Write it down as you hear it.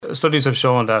studies have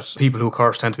shown that people who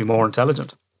curse tend to be more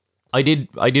intelligent. I did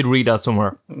read that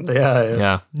somewhere.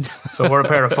 Yeah. So we're a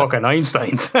pair of fucking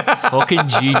Einsteins. Fucking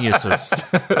geniuses.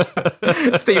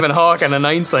 Stephen Hawking and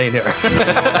Einstein here.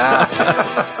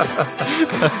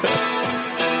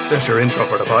 There's your intro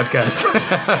for the podcast.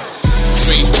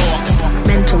 Straight talk.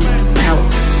 Mental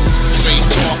health. Straight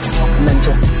talk.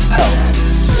 Mental health.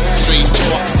 Straight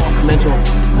talk. Mental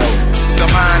health. The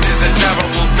mind is a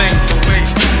terrible thing to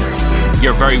waste.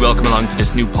 You're very welcome along to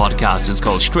this new podcast. It's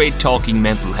called Straight Talking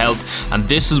Mental Health, and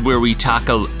this is where we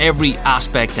tackle every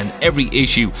aspect and every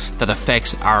issue that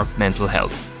affects our mental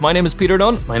health. My name is Peter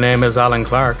Dunn. My name is Alan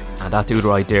Clark. And that dude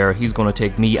right there, he's going to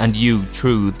take me and you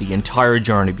through the entire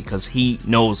journey because he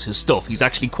knows his stuff. He's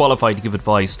actually qualified to give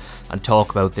advice and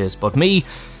talk about this. But me,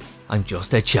 I'm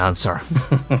just a chancer.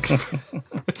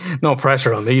 No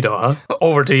pressure on me though, huh?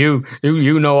 Over to you.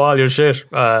 You know all your shit.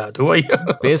 Do I?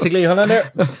 Basically, hold on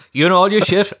there. You know all your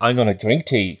shit. I'm going to drink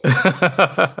tea.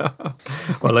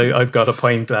 Well, I've got a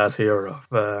pint glass here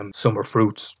of summer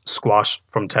fruits squash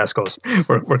from Tesco's.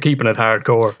 We're keeping it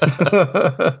hardcore.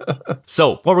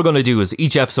 So, what we're going to do is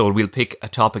each episode we'll pick a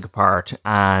topic apart,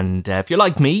 and if you're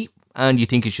like me, and you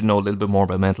think you should know a little bit more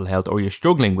about mental health, or you're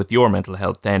struggling with your mental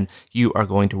health, then you are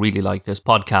going to really like this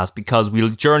podcast because we'll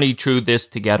journey through this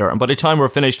together. And by the time we're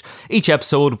finished each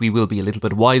episode, we will be a little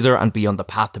bit wiser and be on the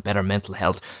path to better mental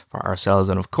health for ourselves.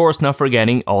 And of course, not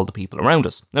forgetting all the people around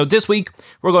us. Now, this week,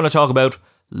 we're going to talk about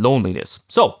loneliness.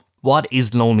 So, what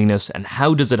is loneliness and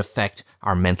how does it affect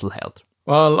our mental health?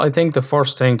 Well, I think the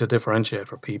first thing to differentiate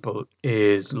for people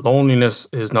is loneliness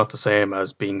is not the same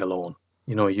as being alone.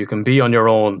 You know, you can be on your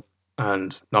own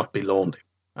and not be lonely.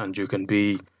 And you can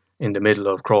be in the middle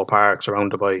of Crow Park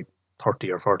surrounded by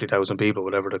 30 or 40,000 people,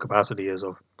 whatever the capacity is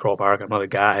of Crow Park. I'm not a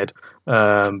guy.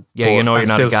 Yeah, you know you're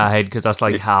not a guy because that's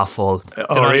like half full. They're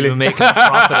not really? even making a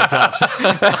profit at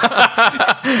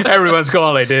that. Everyone's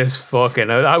going like this. Fucking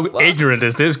how ignorant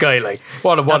is this guy? Like,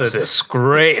 what a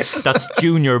disgrace. That's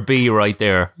Junior B right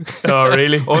there. Oh,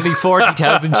 really? Only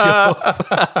 40,000 show up.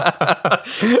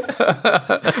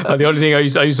 Well, the only thing I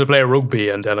used to play rugby,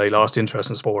 and then I lost interest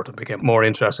in sport and became more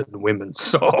interested in women.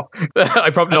 So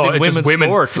I probably As in women's women.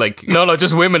 Sport, like No,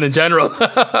 just women in general.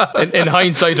 In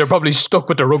hindsight, they're probably stuck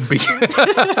with the rugby.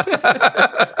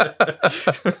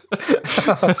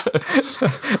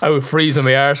 I would freeze in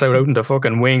my arse out in the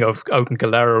fucking wing out in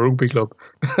Kildare Rugby Club,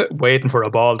 waiting for a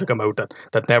ball to come out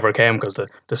that never came because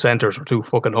the centres were too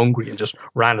fucking hungry and just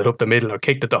ran it up the middle or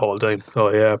kicked it the whole time. So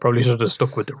yeah, probably should have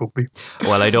stuck with the rugby.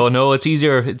 Well, I don't know. It's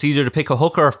easier to pick a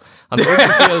hooker on the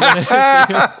rugby field than it is.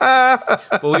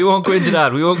 But we won't go into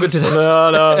that.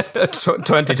 No.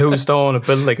 22 stone,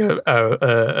 built like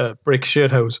a brick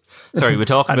shit house. Sorry, we're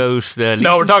talking about the...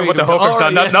 No, we're talking about the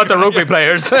hookers, not the rugby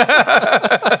players.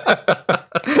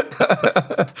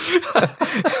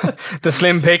 The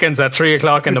slim pickings at 3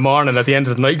 o'clock in the morning at the end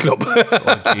of the nightclub.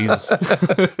 Oh, Jesus.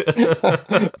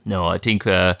 No, I think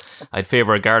I'd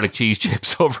favour a garlic cheese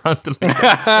chips over on the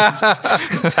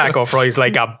Taco fries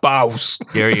like a bouse.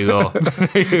 There you go.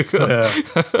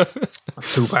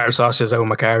 2 bar sausages out of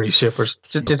Macari's shippers.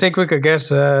 Do you think we could get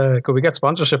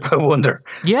sponsorship? I wonder.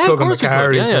 Yeah, of course we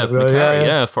could. Yeah, Macari,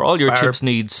 yeah, for all your chips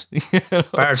needs.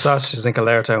 Bar sausages in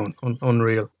Kildare Town.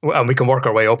 Unreal. And we can work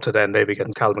our way up to then maybe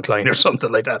getting Calvin Klein or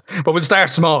something like that. But we'll start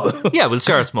small. Yeah, we'll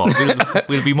start small.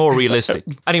 We'll be more realistic.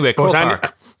 Anyway, Crow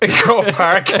Park. Crow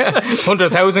Park.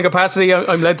 100,000 capacity,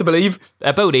 I'm led to believe.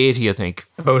 About 80, I think.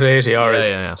 About 80, all right.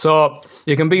 Yeah. So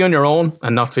you can be on your own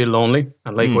and not feel lonely.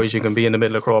 And likewise, you can be in the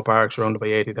middle of Crow Park surrounded by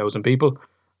 80,000 people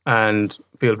and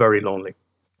feel very lonely.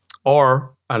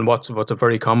 And what's a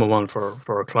very common one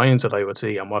for clients that I would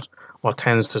see, and what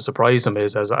tends to surprise them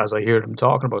is as I hear them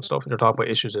talking about stuff, they're talking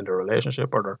about issues in their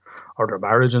relationship or their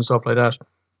marriage and stuff like that.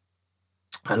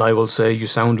 And I will say, you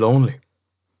sound lonely.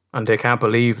 And they can't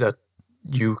believe that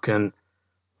you can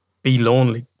be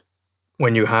lonely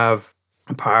when you have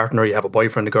a partner, you have a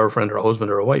boyfriend, a girlfriend, or a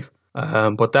husband or a wife.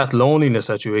 But that loneliness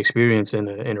that you experience in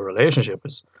a relationship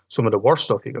is some of the worst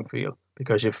stuff you can feel,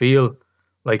 because you feel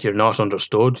like you're not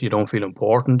understood, you don't feel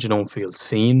important, you don't feel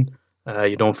seen,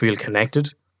 you don't feel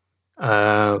connected.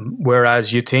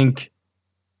 Whereas you think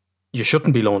you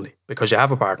shouldn't be lonely because you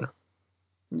have a partner.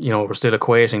 You know, we're still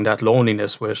equating that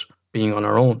loneliness with being on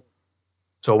our own.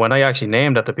 So when I actually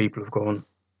named that to people who've gone,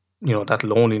 you know, that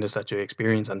loneliness that you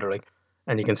experience, and they're like,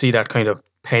 and you can see that kind of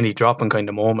penny dropping kind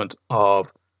of moment of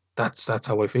that's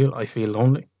how I feel. I feel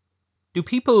lonely. Do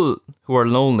people who are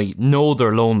lonely know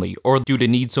they're lonely, or do they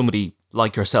need somebody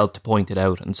like yourself to point it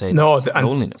out and say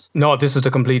loneliness? No, this is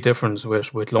the complete difference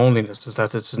with loneliness, is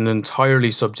that it's an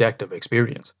entirely subjective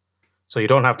experience. So you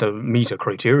don't have to meet a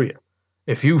criteria.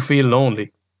 If you feel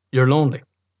lonely, you're lonely.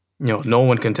 No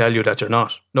one can tell you that you're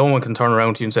not. No one can turn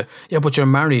around to you and say, yeah, but you're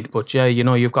married, but yeah,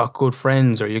 you've got good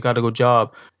friends or you got a good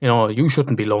job. You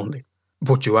shouldn't be lonely,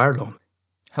 but you are lonely.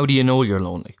 How do you know you're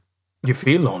lonely? You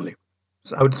feel lonely.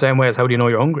 The same way as how do you know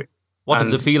you're hungry? What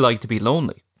does it feel like to be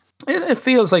lonely? It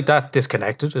feels like that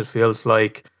disconnected. It feels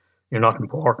like you're not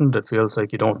important. It feels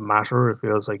like you don't matter. It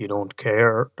feels like you don't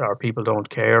care or people don't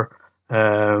care.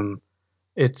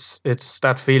 It's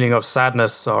that feeling of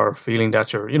sadness or feeling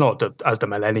that you're, as the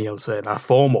millennials say, that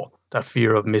FOMO, that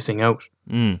fear of missing out.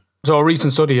 So a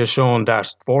recent study has shown that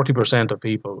 40% of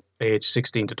people aged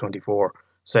 16 to 24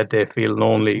 said they feel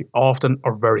lonely often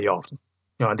or very often.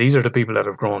 And these are the people that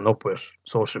have grown up with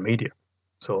social media.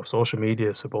 So if social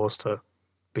media is supposed to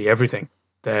be everything,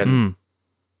 then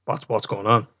what's going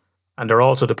on? And they're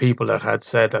also the people that had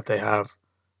said that they have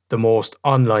the most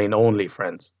online only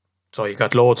friends. So you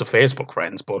got loads of Facebook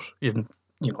friends, but you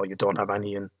don't have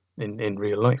any in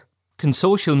real life. Can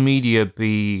social media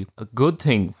be a good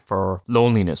thing for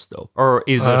loneliness though? Or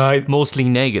is it mostly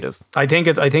negative? I think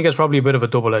it's probably a bit of a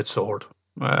double-edged sword.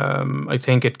 I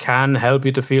think it can help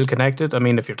you to feel connected. I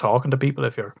mean, if you're talking to people,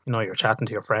 if you're chatting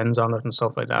to your friends on it and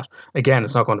stuff like that, again,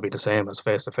 it's not going to be the same as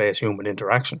face-to-face human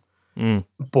interaction.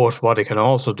 But what it can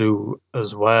also do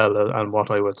as well, and what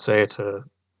I would say to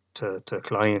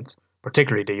clients,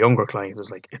 particularly the younger clients, is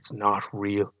like, it's not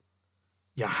real.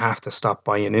 You have to stop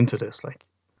buying into this. Like,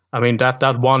 I mean,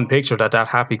 that one picture that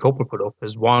happy couple put up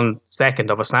is 1 second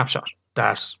of a snapshot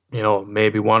that,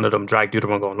 maybe one of them dragged the other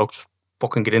one going, look, just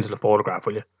fucking get into the photograph,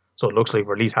 will you? So it looks like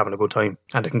we're at least having a good time.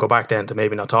 And they can go back then to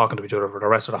maybe not talking to each other for the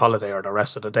rest of the holiday or the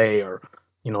rest of the day or,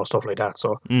 stuff like that.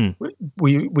 So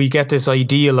we get this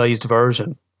idealized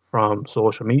version from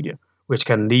social media, which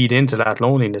can lead into that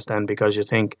loneliness then, because you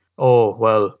think, oh,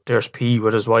 well, there's P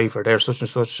with his wife, or there's such and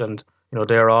such, and,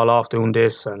 they're all off doing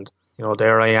this, and,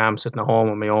 there I am sitting at home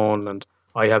on my own, and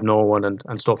I have no one,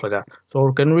 and stuff like that. So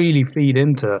it can really feed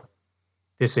into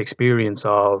this experience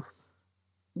of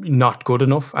not good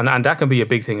enough. And that can be a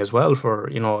big thing as well for,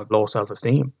 low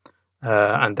self-esteem.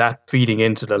 And that feeding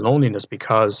into the loneliness,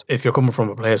 because if you're coming from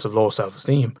a place of low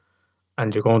self-esteem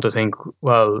and you're going to think,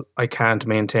 well, I can't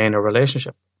maintain a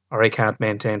relationship or I can't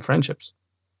maintain friendships.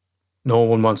 No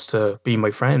one wants to be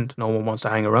my friend. No one wants to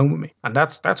hang around with me. And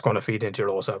that's going to feed into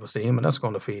your low self-esteem, and that's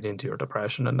going to feed into your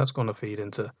depression, and that's going to feed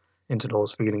into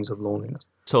those feelings of loneliness.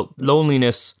 So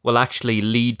loneliness will actually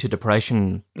lead to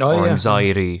depression or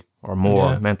anxiety or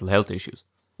more mental health issues.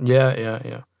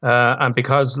 Yeah. And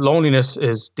because loneliness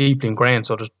is deeply ingrained,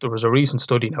 so there was a recent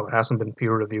study, now it hasn't been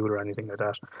peer reviewed or anything like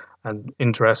that, and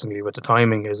interestingly with the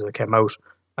timing is it came out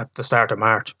at the start of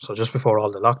March, so just before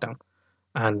all the lockdown,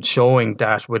 and showing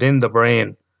that within the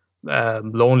brain,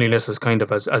 loneliness is kind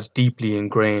of as deeply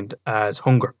ingrained as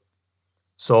hunger.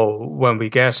 So when you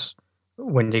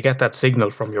get that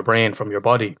signal from your brain, from your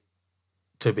body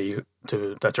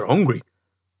that you're hungry,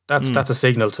 that's a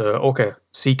signal to,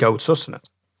 seek out sustenance.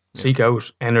 Seek out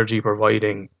energy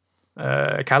providing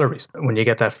calories. When you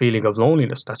get that feeling of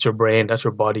loneliness, that's your brain, that's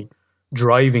your body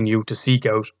driving you to seek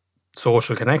out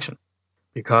social connection.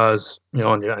 Because,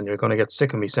 and you're going to get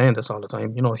sick of me saying this all the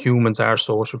time, humans are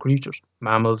social creatures.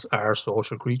 Mammals are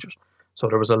social creatures. So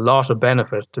there was a lot of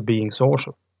benefit to being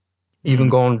social. Even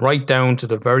going right down to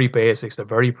the very basics, the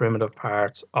very primitive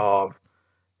parts of,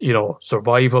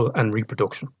 survival and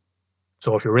reproduction.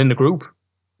 So if you're in the group,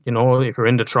 if you're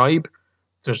in the tribe,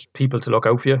 there's people to look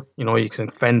out for you. You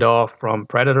can fend off from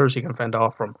predators, you can fend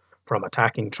off from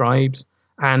attacking tribes,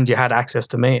 and you had access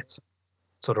to mates.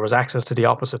 So there was access to the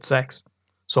opposite sex.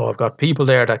 So I've got people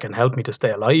there that can help me to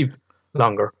stay alive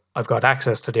longer. I've got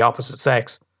access to the opposite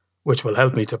sex, which will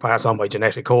help me to pass on my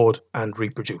genetic code and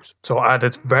reproduce. So at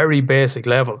its very basic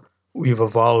level, we've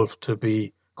evolved to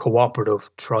be cooperative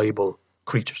tribal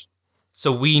creatures.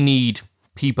 So we need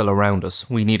people around us.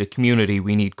 We need a community.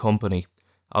 We need company.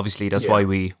 Obviously, that's why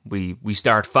we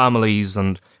start families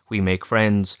and we make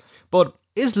friends. But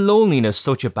is loneliness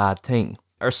such a bad thing?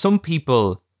 Are some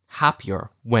people happier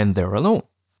when they're alone?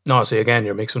 No, see, again,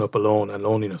 you're mixing up alone and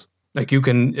loneliness. Like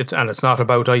it's not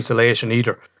about isolation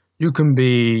either. You could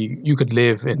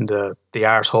live in the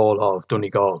arsehole of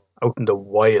Donegal, out in the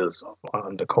wilds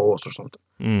on the coast or something.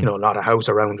 Not a house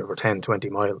around you for 10, 20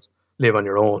 miles. Live on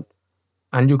your own.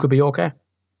 And you could be okay.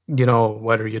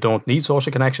 Whether you don't need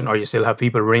social connection or you still have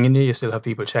people ringing you still have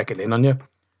people checking in on you.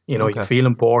 You feel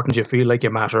important, you feel like you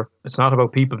matter. It's not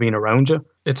about people being around you.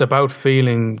 It's about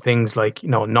feeling things like,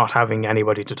 not having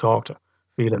anybody to talk to,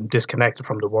 feeling disconnected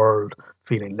from the world,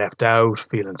 feeling left out,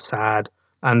 feeling sad,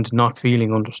 and not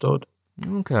feeling understood.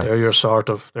 Okay. They're your sort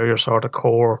of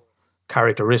core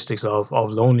characteristics of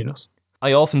loneliness.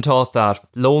 I often thought that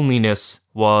loneliness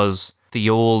was the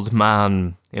old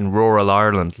man in rural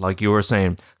Ireland, like you were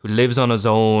saying, who lives on his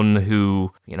own,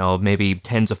 who, you know, maybe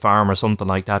tends a farm or something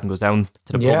like that and goes down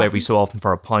to the pub every so often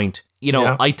for a pint. You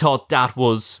know, I thought that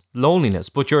was loneliness,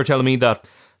 but you're telling me that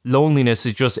loneliness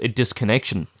is just a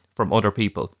disconnection from other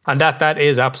people. And that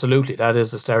is absolutely, that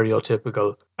is the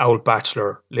stereotypical old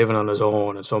bachelor living on his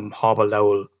own in some hobbled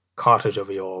owl cottage of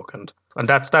a York, and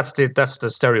that's the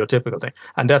stereotypical thing.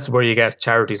 And that's where you get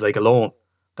charities like Alone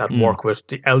that work with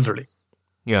the elderly.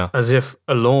 Yeah. As if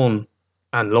alone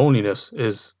and loneliness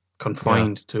is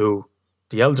confined to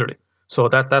the elderly. So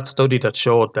that study that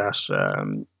showed that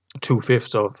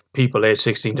 2/5 of people aged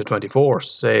 16 to 24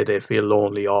 say they feel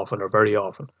lonely often or very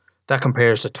often. That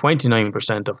compares to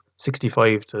 29% of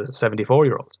 65 to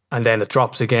 74-year-olds. And then it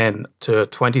drops again to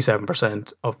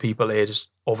 27% of people aged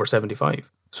over 75.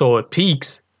 So it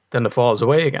peaks, then it falls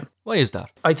away again. Why is that?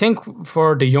 I think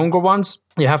for the younger ones,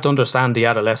 you have to understand the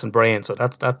adolescent brain. So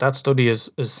that study is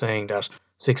saying that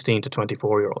 16 to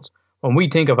 24-year-olds. When we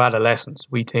think of adolescence,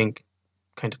 we think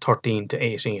kind of 13 to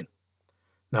 18.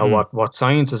 Now, what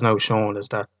science has now shown is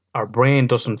that our brain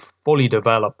doesn't fully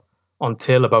develop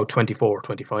until about 24,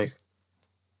 25.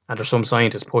 And there's some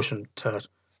scientists pushing to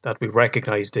that we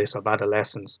recognize this of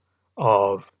adolescence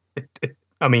of it.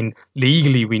 I mean,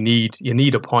 legally, you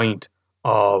need a point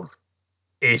of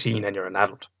 18 and you're an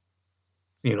adult.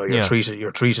 You know,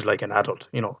 you're treated like an adult.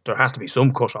 You know, there has to be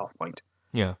some cut-off point.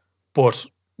 Yeah. But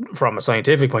from a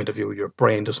scientific point of view, your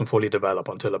brain doesn't fully develop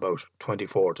until about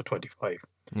 24 to 25.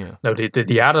 Yeah. Now,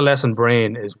 the adolescent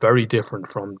brain is very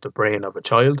different from the brain of a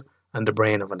child and the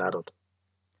brain of an adult.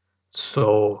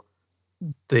 So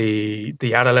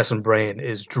the adolescent brain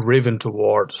is driven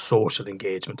toward social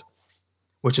engagement,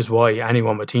 which is why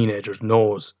anyone with teenagers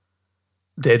knows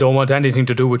they don't want anything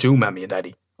to do with you, mommy and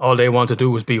daddy. All they want to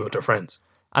do is be with their friends.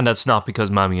 And that's not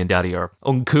because mommy and daddy are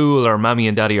uncool or mommy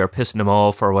and daddy are pissing them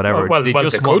off or whatever. They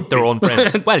just want their own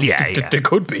friends. Well, yeah. They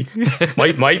could be.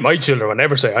 My children will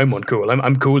never say I'm uncool.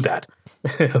 I'm cool, Dad.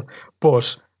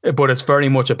 but it's very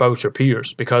much about your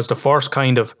peers, because the first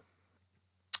kind of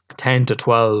 10 to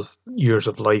 12 years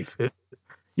of life,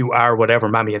 you are whatever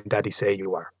mommy and daddy say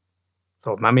you are.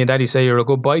 So if mommy and daddy say you're a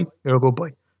good boy, you're a good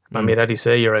boy. Mommy and daddy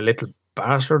say you're a little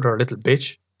bastard or a little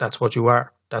bitch, that's what you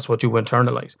are. That's what you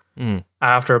internalize.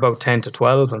 After about 10 to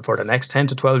 12, and for the next 10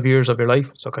 to 12 years of your life,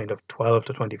 so kind of 12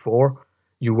 to 24,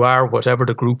 you are whatever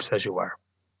the group says you are.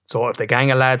 So if the gang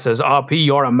of lads says, oh, P,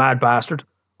 you're a mad bastard,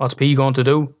 what's P going to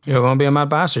do? You're going to be a mad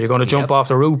bastard. You're going to jump off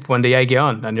the roof when they egg you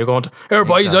on, and you're going to, here,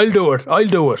 boys, exactly. I'll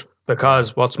do it.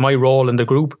 Because what's my role in the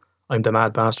group? I'm the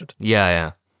mad bastard.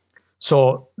 Yeah.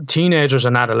 So teenagers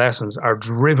and adolescents are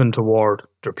driven toward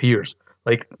their peers.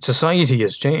 Like, society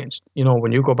has changed. You know,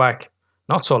 when you go back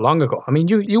not so long ago, I mean,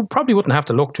 you probably wouldn't have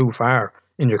to look too far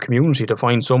in your community to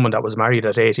find someone that was married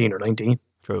at 18 or 19.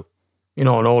 True. You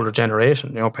know, an older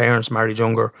generation. You know, parents married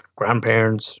younger,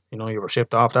 grandparents, you know, you were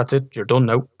shipped off. That's it. You're done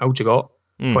now. Out you go.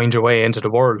 Find your way into the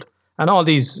world. And all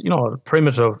these, you know,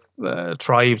 primitive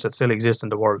tribes that still exist in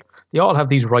the world, they all have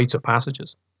these rites of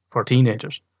passages for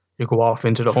teenagers. You go off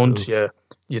into the hunt,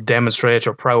 you demonstrate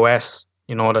your prowess,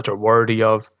 you know, that you're worthy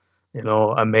of, you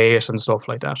know, a mate and stuff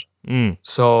like that.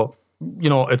 So, you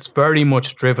know, it's very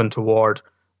much driven toward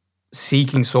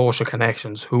seeking social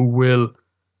connections who will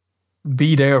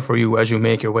be there for you as you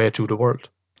make your way through the world.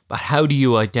 But how do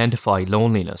you identify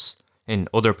loneliness in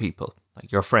other people,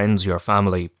 like your friends, your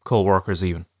family, co-workers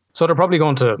even? So they're probably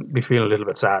going to be feeling a little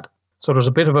bit sad. So there's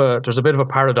a bit of a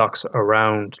paradox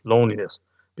around loneliness,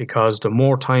 because the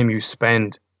more time you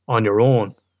spend on your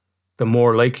own, the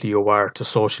more likely you are to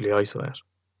socially isolate.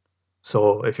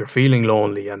 So if you're feeling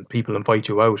lonely and people invite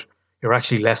you out, you're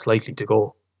actually less likely to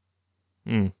go.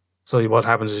 So what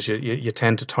happens is you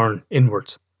tend to turn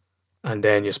inwards, and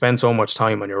then you spend so much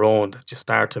time on your own that you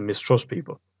start to mistrust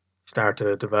people. You start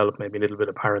to develop maybe a little bit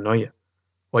of paranoia.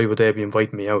 Why would they be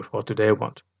inviting me out? What do they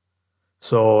want?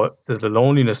 So the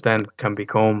loneliness then can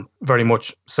become very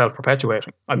much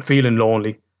self-perpetuating. I'm feeling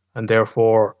lonely, and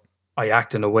therefore I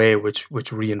act in a way which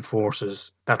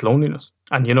reinforces that loneliness.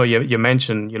 And, you know, you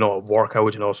mentioned, you know, work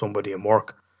out, you know, somebody in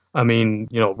work. I mean,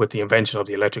 you know, with the invention of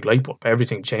the electric light bulb,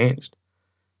 everything changed,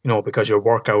 you know, because your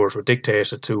work hours were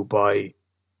dictated to by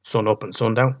sun up and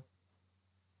sun down.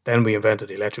 Then we invented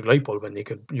the electric light bulb, and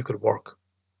you could work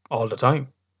all the time.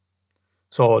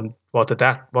 So what did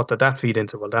that feed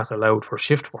into? Well, that allowed for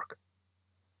shift work.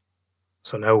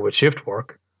 So now with shift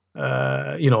work,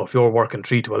 you know, if you're working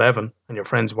 3 to 11 and your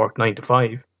friends work 9 to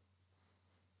 5,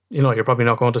 you know, you're probably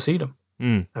not going to see them.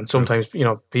 And sometimes, you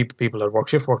know, people that work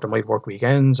shift work, they might work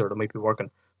weekends, or they might be working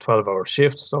 12-hour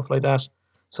shifts, stuff like that.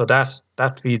 So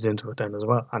that feeds into it then as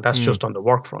well, and that's just on the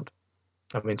work front.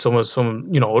 I mean, some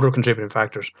other contributing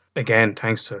factors, again,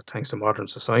 thanks to modern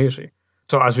society.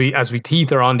 So as we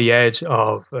teeter on the edge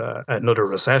of another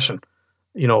recession,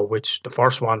 which the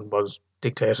first one was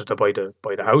dictated by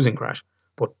the housing crash,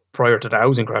 but prior to the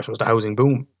housing crash was the housing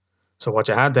boom. So what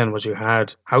you had then was you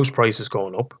had house prices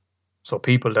going up. So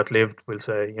people that lived, we'll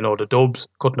say, the Dubs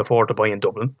couldn't afford to buy in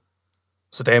Dublin,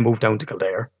 so they moved down to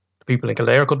Kildare. The people in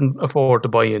Kildare couldn't afford to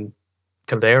buy in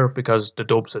Kildare because the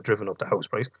Dubs had driven up the house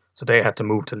price, so they had to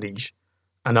move to Laois,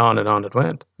 and on it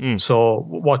went. So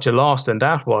what you lost in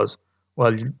that was,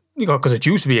 well, because it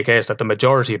used to be a case that the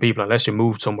majority of people, unless you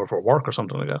moved somewhere for work or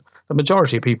something like that, the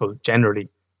majority of people generally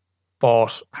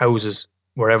bought houses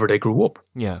wherever they grew up.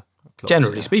 Yeah. Close,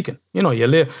 generally speaking,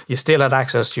 you still had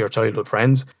access to your childhood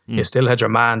friends. You still had your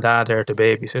ma and dad there to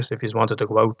babysit if you wanted to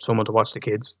go out, someone to watch the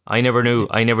kids. I never knew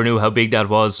how big that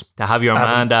was, to have your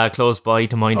ma and dad close by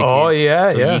to mind the kids. Oh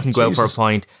yeah, so yeah. you can go out for a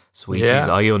pint. Sweet Jesus,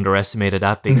 I underestimated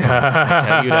that big time. I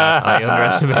tell you that, I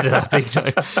underestimated that big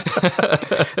time.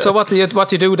 So what do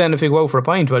you do then if you go out for a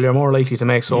pint? Well, you're more likely to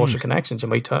make social connections. You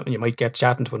might get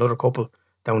chatting to another couple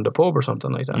down the pub or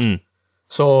something like that.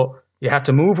 So you had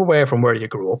to move away from where you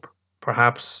grew up.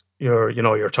 Perhaps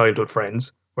your childhood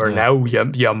friends, where now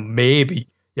you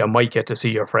might get to see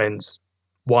your friends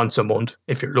once a month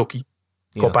if you're lucky.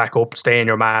 Go back up, stay in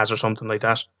your ma's or something like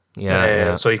that.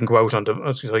 So you can go out on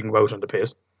the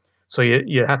piss. So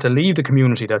you had to leave the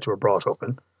community that you were brought up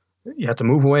in. You had to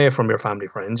move away from your family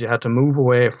friends. You had to move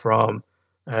away from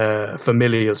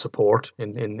familial support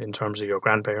in terms of your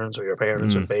grandparents or your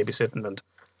parents and babysitting and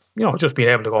just being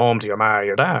able to go home to your ma or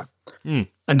your dad.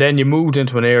 And then you moved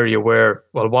into an area where,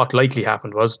 well, what likely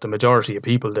happened was the majority of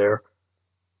people there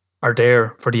are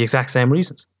there for the exact same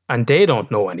reasons, and they don't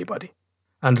know anybody.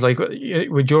 And like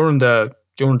during the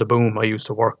boom, I used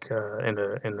to work in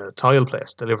a tile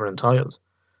place, delivering tiles,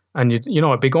 and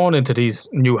I'd be going into these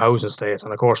new housing estates,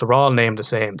 and of course they're all named the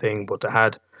same thing, but they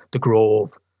had the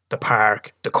Grove, the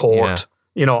Park, the Court,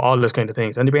 all those kind of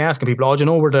things. And you'd be asking people, "Oh, do you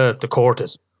know where the Court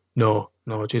is?" No,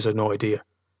 geez, I had no idea.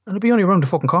 And it'd be only around the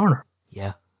fucking corner.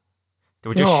 Yeah. They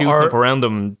were just shooting up around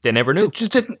them. They never knew. They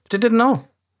didn't know.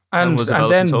 And was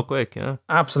developing so quick, yeah.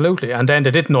 Absolutely. And then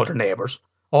they didn't know their neighbours.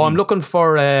 Oh, I'm looking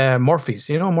for Murphy's.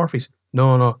 You know Murphy's?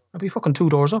 No. I'd be fucking 2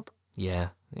 doors up. Yeah.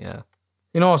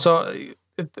 So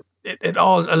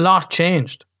a lot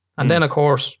changed. And then, of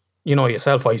course, you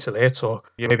self-isolate. So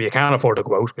maybe you can't afford to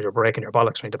go out because you're breaking your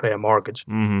bollocks trying to pay a mortgage.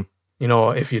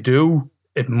 If you do,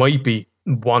 it might be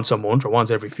once a month or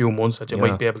once every few months that you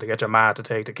might be able to get your ma to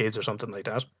take the kids or something like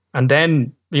that. And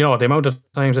then, the amount of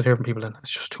times I hear from people, then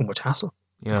it's just too much hassle.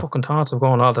 The fucking thoughts of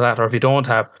going all to that. Or if you don't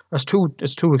have, it's too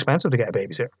expensive to get a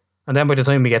babysitter. And then by the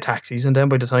time we get taxis, and then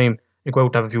by the time you go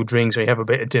out and have a few drinks or you have a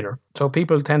bit of dinner. So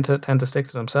people tend to stick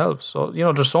to themselves. So,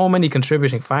 there's so many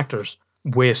contributing factors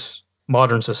with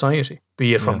modern society,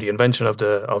 be it from the invention of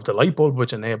the light bulb,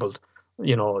 which enabled,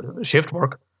 shift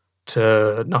work,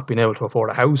 to not being able to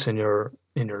afford a house in your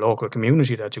local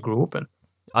community that you grew up in.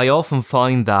 I often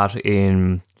find that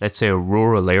in, let's say,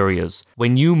 rural areas,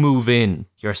 when you move in,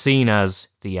 you're seen as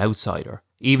the outsider.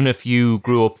 Even if you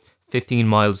grew up 15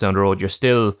 miles down the road, you're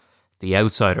still the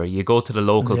outsider. You go to the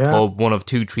local pub, one of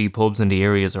 2-3 pubs in the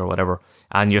areas or whatever,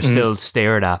 and you're still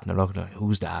stared at, and they're looking at,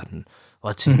 who's that, and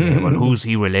what's his name, and who's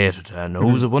he related to, and I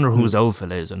wonder whose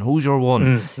outfit is, and who's your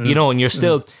one, and you're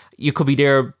still, you could be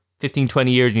there 15,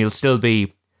 20 years and you'll still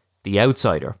be the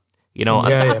outsider, and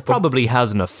that probably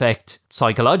has an effect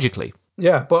psychologically.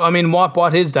 Yeah, but I mean,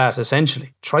 what is that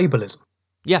essentially? Tribalism.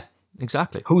 Yeah,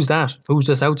 exactly. Who's that? Who's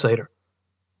this outsider?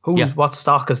 What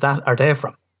stock is that? Are they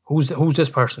from? Who's this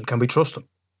person? Can we trust them?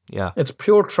 Yeah. It's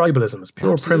pure tribalism. It's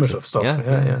pure primitive stuff.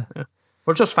 Yeah.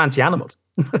 We're just fancy animals.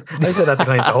 I say that to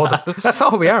clients all the time. That's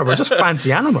all we are. We're just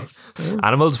fancy animals.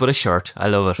 Animals with a shirt. I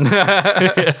love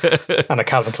it. And a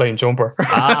Calvin Klein jumper.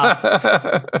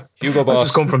 Hugo Boss.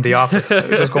 Just come from the office.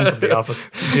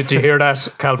 Did you hear that?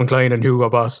 Calvin Klein and Hugo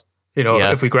Boss.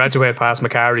 If we graduate past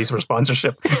Macari's for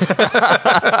sponsorship.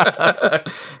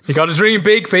 You got to dream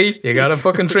big, Pete. You got to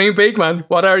fucking dream big, man.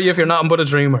 What are you if you're nothing but a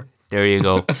dreamer? There you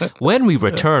go. When we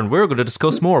return, we're going to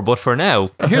discuss more. But for now,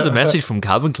 here's a message from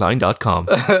CalvinKlein.com.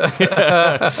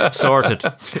 Sorted.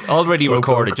 Already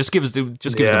recorded. Just give us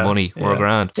the money. We're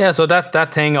grand. Yeah, so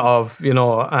that thing of,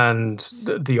 and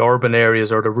the urban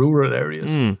areas or the rural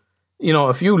areas.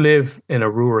 If you live in a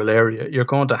rural area, you're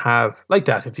going to have, like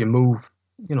that, if you move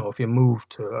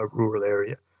to a rural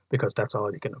area, because that's all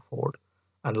you can afford.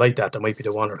 And like that, there might be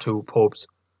the 1 or 2 pubs.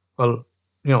 Well,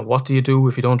 what do you do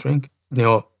if you don't drink?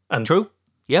 And true.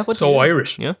 Yeah,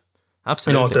 Irish. Yeah.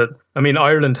 Absolutely.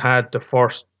 Ireland had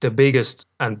the biggest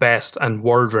and best and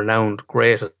world-renowned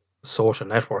greatest social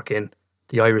network in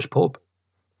the Irish pub.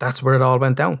 That's where it all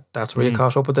went down. That's where you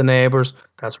caught up with the neighbours.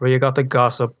 That's where you got the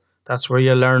gossip. That's where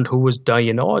you learned who was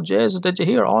dying. Oh, Jesus, did you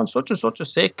hear? Oh, such and such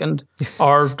is sick.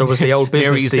 Or there was the old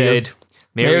business Mary's deals. dead.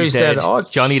 Mary's dead. Oh,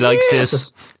 Johnny likes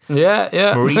this.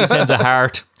 Yeah. Marie sends a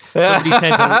heart.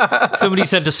 Somebody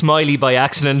sent a smiley by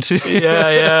accident.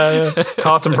 Yeah.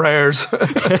 Thoughts and prayers.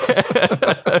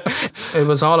 It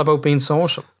was all about being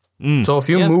social. So if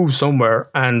you move somewhere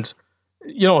and,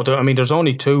 there's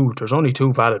only two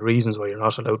valid reasons why you're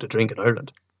not allowed to drink in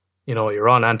Ireland. You're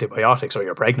on antibiotics or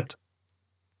you're pregnant.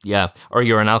 Yeah, or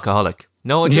you're an alcoholic.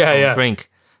 No, I just don't drink.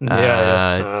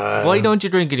 Why don't you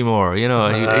drink anymore? You're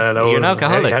an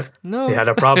alcoholic. You had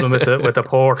a problem with the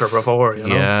porter before.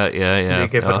 Yeah. You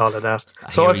give it all of that.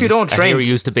 So if you don't drink, I hear he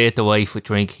used to bait the wife with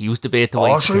drink. He used to bait the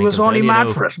wife. Oh, sure, he was only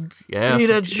mad for it.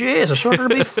 Yeah, Jesus, sure there'll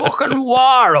be fucking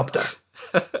war up there.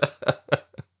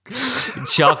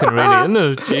 Shocking, really, isn't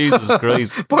it? Jesus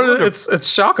Christ! But it's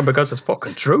shocking because it's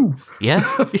fucking true. Yeah.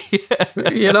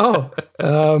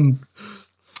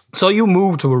 So you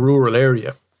move to a rural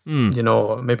area.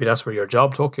 Maybe that's where your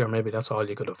job took you, or maybe that's all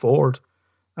you could afford.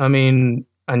 And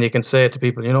you can say to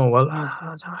people, well,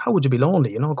 how would you be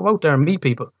lonely? Go out there and meet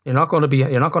people. You're not going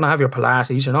to have your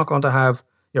Pilates. You're not going to have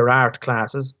your art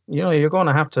classes. You're going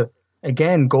to have to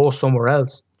again go somewhere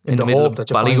else in the middle hope that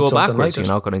you go backwards. You're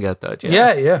not going to get that.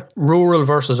 Yeah. Rural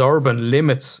versus urban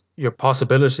limits your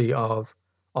possibility of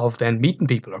then meeting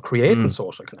people or creating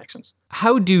social connections.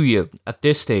 How do you, at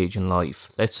this stage in life,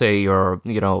 let's say you're,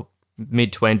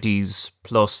 mid-20s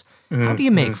plus, how do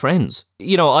you make friends?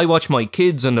 I watch my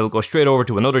kids and they'll go straight over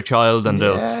to another child and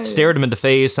they'll stare them in the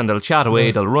face and they'll chat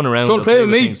away, they'll run around. Don't play with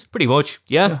me. Things. Pretty much,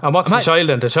 yeah. And what's the child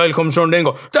then? The child comes running in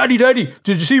and go, Daddy,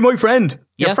 did you see my friend?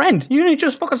 Your friend? You only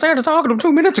just fucking started talking to him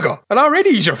 2 minutes ago and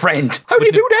already he's your friend. How do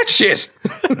you do that shit?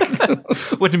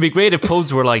 Wouldn't it be great if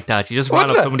pubs were like that? You just ran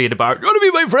up to somebody at the bar, you want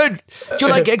to be my friend? Do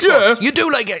you like Xbox? Yeah. You do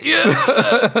like it?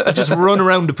 Yeah. And just run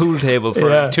around the pool table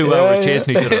for 2 hours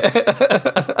chasing each other.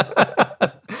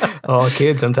 Oh,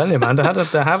 kids, I'm telling you, man, they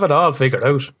have it all figured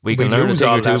out. We can learn a thing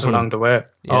or two from along the way.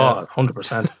 Yeah. Oh,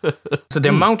 100%. So the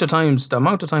amount of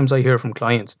times I hear from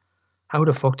clients, how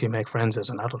the fuck do you make friends as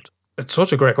an adult? It's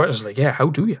such a great question. It's like, how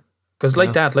do you? Because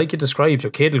like you described,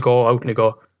 your kid will go out and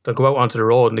they'll go out onto the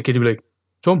road and the kid will be like,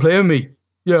 don't play with me.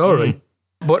 Yeah, all right.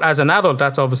 But as an adult,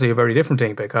 that's obviously a very different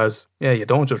thing because, you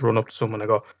don't just run up to someone and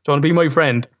go, do you want to be my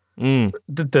friend?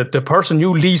 The person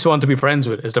you least want to be friends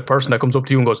with is the person that comes up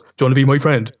to you and goes, do you want to be my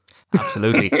friend?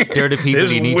 Absolutely. They're the people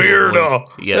this you need weirdo. to avoid.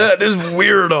 Yeah. This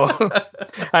weirdo.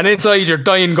 And inside you're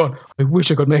dying going, I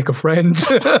wish I could make a friend.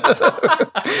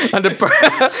 and the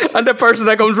person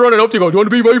that comes running up to you goes, do you want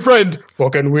to be my friend?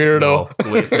 Fucking weirdo. No,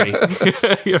 wait for me.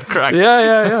 You're cracked.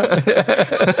 Yeah.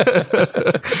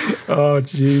 Oh,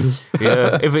 Jesus.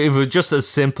 Yeah. If it was just as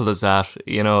simple as that,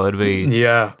 it'd be...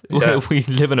 Yeah. We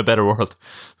live in a better world.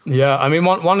 Yeah,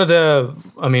 one of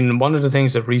the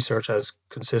things that research has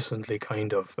consistently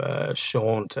kind of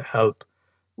shown to help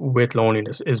with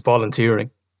loneliness is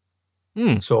volunteering.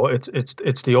 So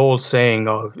it's the old saying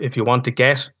of if you want to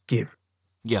get, give.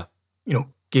 Yeah.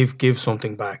 Give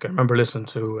something back. I remember listening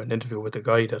to an interview with the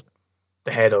guy that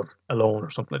the head of Alone or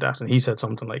something like that, and he said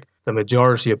something like the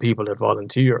majority of people that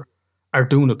volunteer are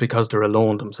doing it because they're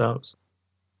alone themselves.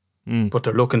 But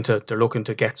they're looking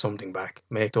to get something back,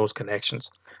 make those connections.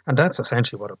 And that's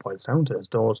essentially what it boils down to, is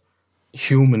those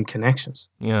human connections.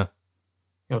 Yeah.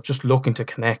 Just looking to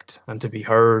connect and to be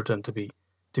heard and to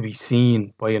be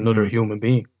seen by another human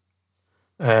being.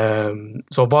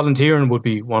 So volunteering would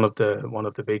be one of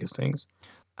the biggest things.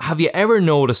 Have you ever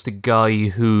noticed a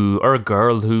guy or a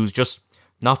girl who's just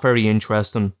not very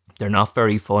interesting, they're not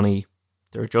very funny,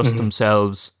 they're just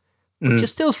themselves, but you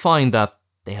still find that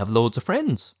they have loads of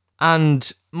friends?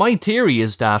 And my theory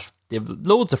is that they have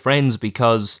loads of friends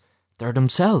because they're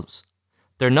themselves.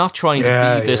 They're not trying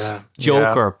to be this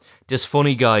joker, this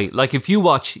funny guy. Like if you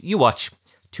watch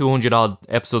 200 odd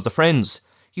episodes of Friends,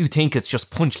 you think it's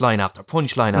just punchline after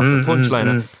punchline after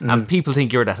punchline, and people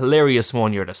think you're the hilarious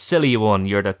one, you're the silly one,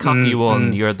 you're the cocky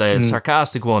one, you're the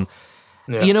sarcastic one.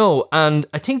 Yeah. And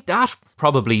I think that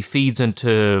probably feeds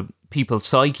into people's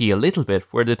psyche a little bit,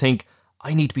 where they think,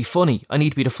 I need to be funny. I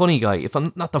need to be the funny guy. If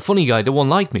I'm not the funny guy, they won't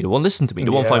like me. They won't listen to me. They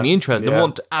won't find me interesting. They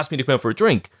won't ask me to come out for a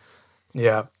drink.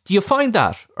 Yeah. Do you find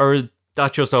that? Or is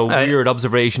that just a weird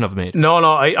observation I've made? No.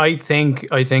 I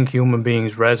think human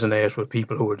beings resonate with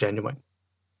people who are genuine.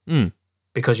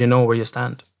 Because you know where you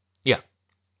stand. Yeah.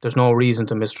 There's no reason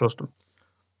to mistrust them.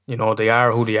 They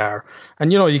are who they are.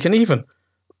 And, you can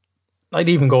I'd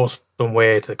even go so some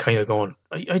way to kind of going,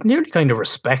 I'd nearly kind of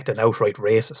respect an outright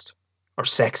racist or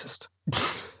sexist.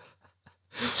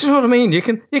 Do you know what I mean? You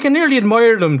can nearly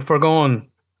admire them for going,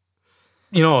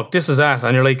 this is that,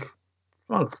 and you're like,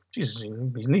 well, Jesus,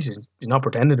 he's not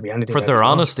pretending to be anything. For their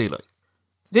honesty, like.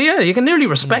 Yeah, you can nearly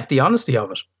respect the honesty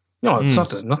of it. It's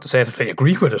not to say that I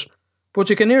agree with it, but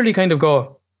you can nearly kind of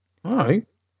go, all right,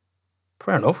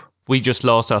 fair enough. We just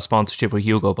lost our sponsorship with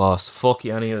Hugo Boss. Fuck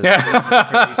you, anyway.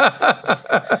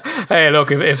 Hey,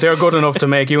 look, if they're good enough to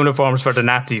make uniforms for the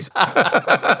Nazis.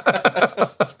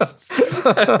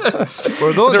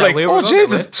 We're going They're that like, way. oh,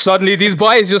 Jesus, suddenly these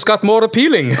boys just got more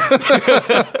appealing.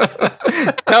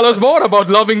 Tell us more about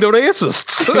loving the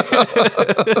racists.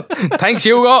 Thanks,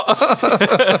 Hugo.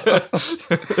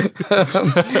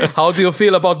 How do you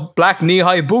feel about black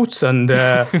knee-high boots and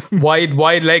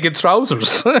wide-legged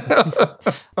trousers?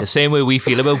 The same way we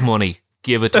feel about money.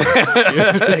 Give it to me.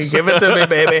 Give it to me,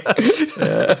 baby.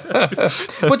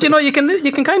 But you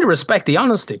can kind of respect the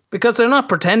honesty because they're not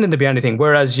pretending to be anything.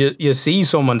 Whereas you see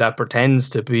someone that pretends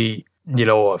to be,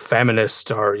 a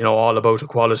feminist or, all about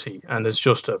equality, and it's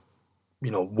just a,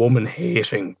 woman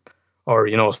hating, or,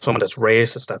 someone that's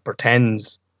racist that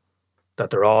pretends that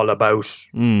they're all about,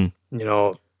 that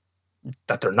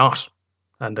they're not.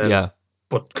 And then,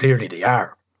 but clearly they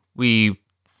are.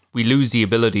 We lose the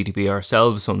ability to be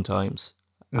ourselves sometimes.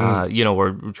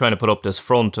 We're trying to put up this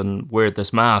front and wear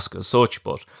this mask as such,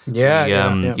 but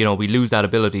we lose that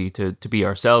ability to be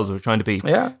ourselves. We're trying to be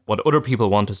what other people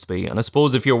want us to be. And I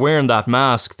suppose if you're wearing that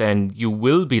mask, then you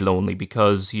will be lonely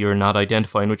because you're not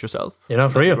identifying with yourself. You're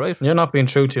not real. Right? You're not being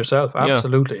true to yourself.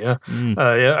 Absolutely, yeah.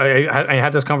 I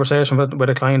had this conversation with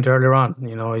a client earlier on.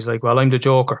 He's like, well, I'm the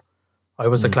Joker. I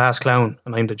was the class clown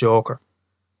and I'm the Joker.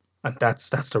 And that's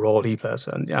the role he plays.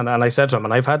 And I said to him,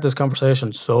 and I've had this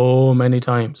conversation so many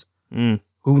times, who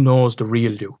knows the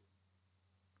real you?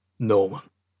 No one.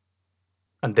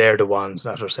 And they're the ones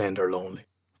that are saying they're lonely.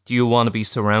 Do you want to be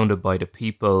surrounded by the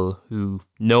people who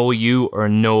know you or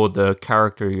know the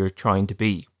character you're trying to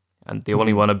be? And they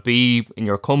only want to be in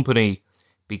your company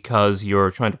because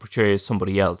you're trying to portray as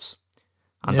somebody else.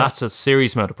 And that's a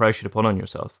serious amount of pressure to put on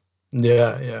yourself.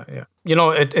 Yeah.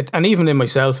 And even in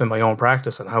myself, in my own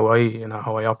practice, and how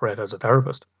I operate as a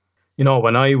therapist.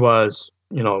 When I was,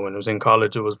 when I was in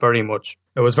college, it was very much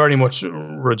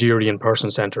Rogerian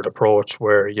person-centered approach,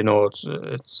 where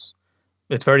it's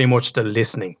very much the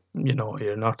listening. You're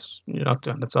not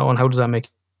doing it. So, and how does that make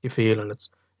you feel? And it's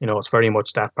it's very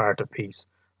much that part of piece.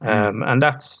 And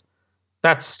that's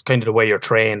kind of the way you're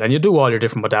trained, and you do all your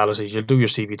different modalities. You'll do your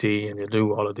CBT, and you'll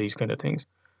do all of these kind of things,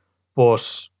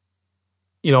 but.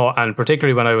 And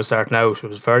particularly when I was starting out, it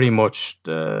was very much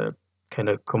kind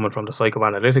of coming from the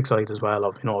psychoanalytic side as well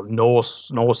of, no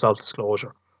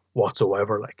self-disclosure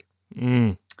whatsoever, like.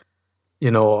 And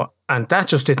that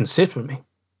just didn't sit with me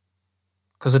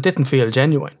because it didn't feel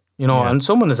genuine, and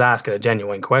someone is asking a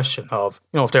genuine question of,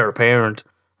 if they're a parent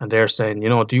and they're saying,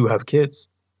 do you have kids?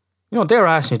 They're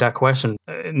asking you that question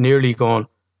nearly going,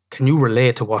 can you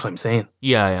relate to what I'm saying?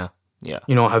 Yeah.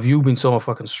 Have you been so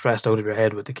fucking stressed out of your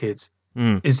head with the kids?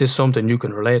 Is this something you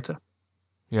can relate to?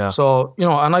 Yeah. So,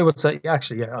 and I would say,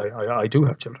 actually, I do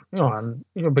have children, and,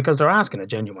 because they're asking a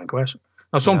genuine question.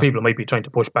 Now, some people might be trying to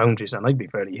push boundaries, and I'd be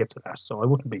fairly hip to that. So I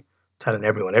wouldn't be telling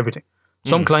everyone everything.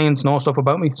 Some clients know stuff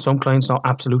about me. Some clients know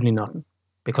absolutely nothing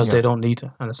because they don't need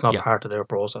to. And it's not part of their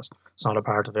process. It's not a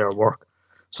part of their work.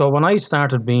 So when I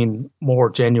started being more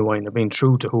genuine and being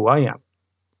true to who I am,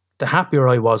 the happier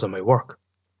I was in my work.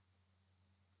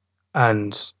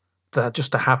 And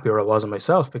the happier I was in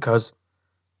myself, because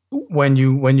when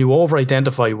you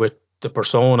over-identify with the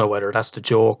persona, whether that's the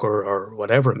joke or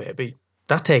whatever it may be,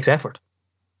 that takes effort.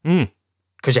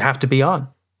 Because you have to be on.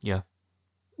 Yeah.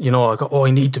 I go,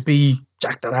 I need to be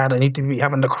Jack the Lad, I need to be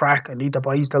having the crack, I need the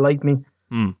boys to like me.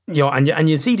 And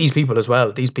you see these people as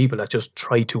well, these people that just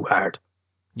try too hard.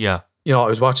 Yeah. I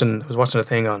was watching a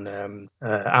thing on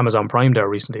Amazon Prime there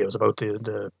recently. It was about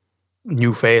the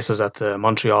new faces at the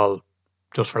Montreal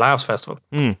Just for Laughs Festival.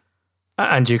 And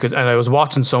I was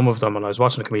watching some of them, and I was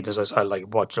watching the comedians. I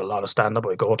like watch a lot of stand-up.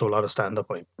 I go to a lot of stand-up.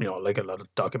 I like a lot of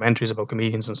documentaries about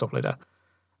comedians and stuff like that.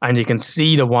 And you can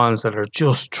see the ones that are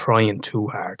just trying too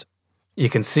hard. You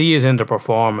can see it in the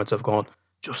performance of going,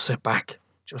 just sit back,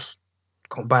 just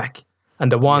come back.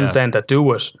 And the ones then that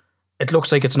do it, it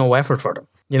looks like it's no effort for them.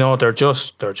 They're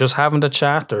just having the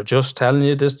chat. They're just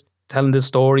telling this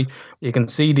story. You can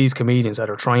see these comedians that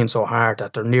are trying so hard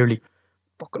that they're nearly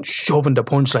fucking shoving the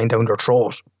punchline down their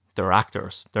throat. They're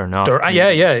actors. They're not.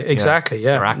 Exactly.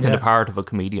 Yeah, they're acting the part of a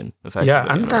comedian.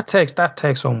 Effectively, and that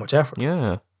takes so much effort.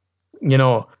 Yeah.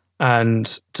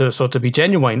 And to be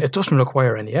genuine, it doesn't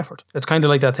require any effort. It's kind of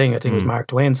like that thing I think it was Mark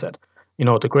Twain said. You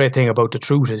know, the great thing about the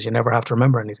truth is you never have to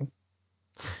remember anything.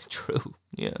 True.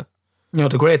 Yeah. You know,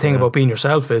 the great thing about being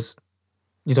yourself is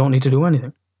you don't need to do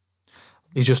anything.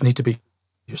 You just need to be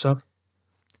yourself.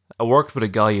 I worked with a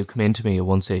guy who came into me at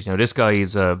one stage. Now, this guy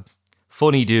is a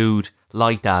funny dude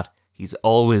like that. He's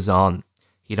always on.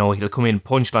 You know, he'll come in,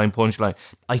 punchline.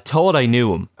 I thought I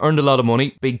knew him. Earned a lot of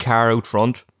money, big car out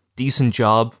front, decent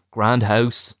job, grand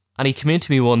house. And he came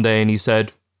into me one day and he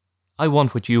said, I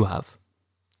want what you have.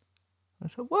 I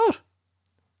said, what?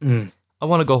 I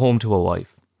want to go home to a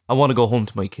wife. I want to go home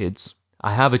to my kids.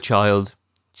 I have a child.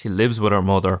 She lives with her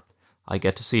mother. I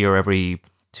get to see her every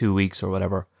 2 weeks or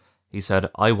whatever. He said,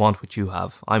 I want what you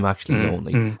have. I'm actually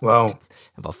lonely. Wow. I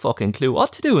have a fucking clue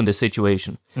what to do in this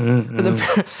situation.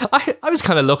 I was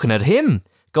kind of looking at him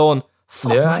going,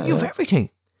 fuck man, you have everything.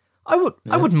 I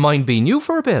wouldn't mind being you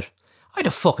for a bit. I had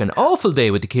a fucking awful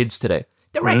day with the kids today.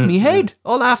 They wrecked me head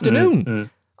all afternoon.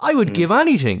 I would give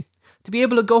anything to be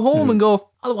able to go home and go,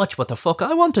 I'll watch what the fuck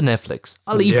I want on Netflix.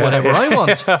 I'll eat whatever I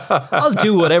want. I'll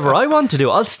do whatever I want to do.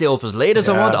 I'll stay up as late as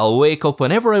I want. I'll wake up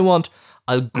whenever I want.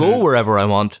 I'll go wherever I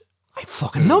want. I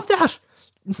fucking love that.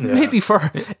 Maybe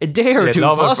for a day or two,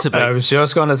 possibly. I was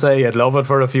just going to say, you'd love it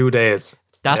for a few days.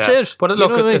 That's it. But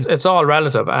look, it's all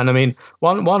relative. And I mean,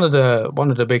 one of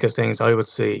the biggest things I would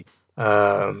see,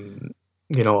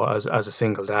 you know, as a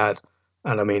single dad,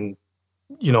 and I mean,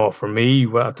 you know, for me,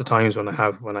 at the times when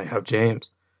I have James,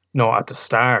 you know, at the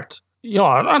start, you know,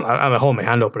 and I hold my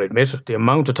hand up and admit it, the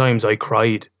amount of times I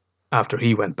cried after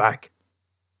he went back,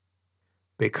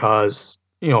 because,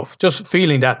 you know, just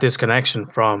feeling that disconnection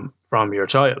from your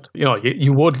child, you know,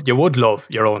 you would love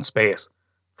your own space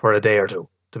for a day or two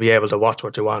to be able to watch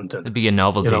what you want. And, it'd be a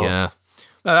novelty, you know, yeah.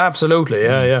 Absolutely,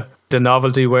 yeah. The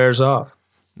novelty wears off.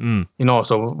 You know,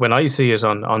 so when I see it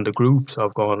on the groups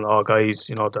of going, oh guys,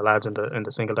 you know, the lads in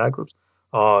the single dad groups,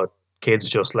 oh, kids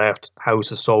just left,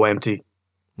 house is so empty.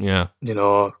 Yeah. You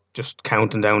know, just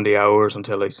counting down the hours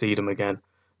until I see them again.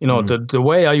 You know, the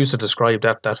way I used to describe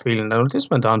that feeling, now this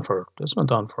went on for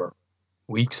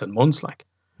weeks and months, like.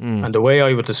 And the way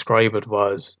I would describe it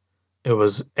was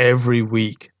every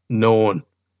week knowing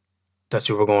that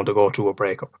you were going to go through a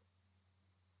breakup.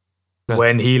 Yeah.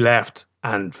 When he left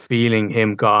and feeling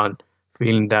him gone,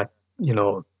 feeling that, you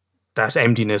know, that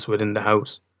emptiness within the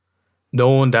house,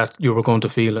 knowing that you were going to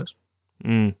feel it,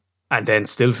 and then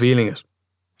still feeling it.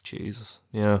 Jesus,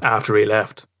 yeah. After he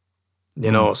left,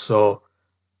 you know, so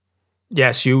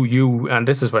yes, you, and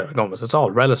this is where it comes. It's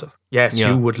all relative. Yes,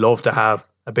 you would love to have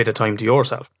a bit of time to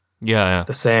yourself. Yeah.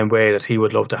 The same way that he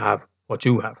would love to have what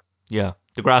you have. Yeah.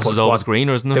 The grass is always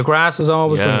greener, isn't it? The grass is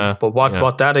always greener. But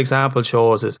what that example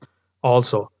shows is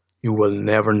also you will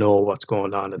never know what's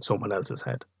going on in someone else's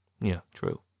head. Yeah,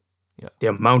 true. Yeah. The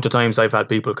amount of times I've had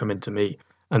people come into me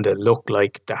and they look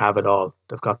like they have it all.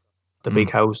 They've got the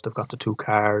big house, they've got the 2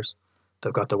 cars,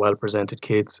 they've got the well-presented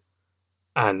kids,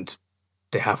 and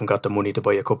they haven't got the money to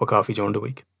buy a cup of coffee during the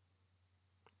week.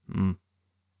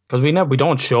 Because we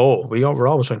don't show. We're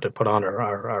always trying to put on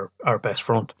our best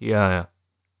front. Yeah.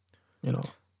 You know.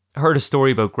 I heard a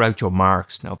story about Groucho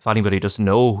Marx. Now, if anybody doesn't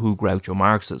know who Groucho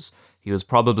Marx is, he's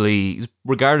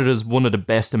regarded as one of the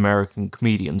best American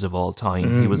comedians of all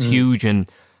time. He was huge in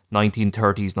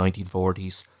 1930s,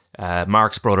 1940s.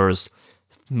 Marx Brothers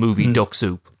movie Duck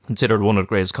Soup, considered one of the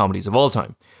greatest comedies of all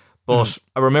time. But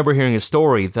I remember hearing a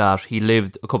story that he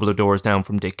lived a couple of doors down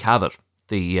from Dick Cavett,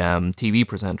 the TV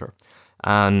presenter.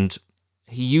 And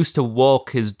he used to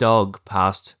walk his dog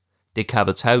past Dick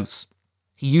Cavett's house.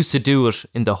 He used to do it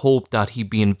in the hope that he'd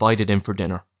be invited in for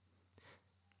dinner.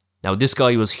 Now, this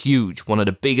guy was huge, one of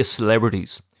the biggest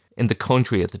celebrities in the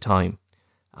country at the time.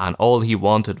 And all he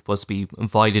wanted was to be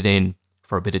invited in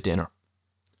for a bit of dinner.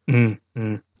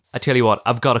 I tell you what,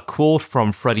 I've got a quote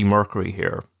from Freddie Mercury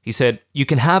here. He said, "You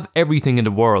can have everything in the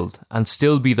world and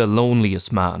still be the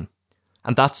loneliest man.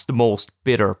 And that's the most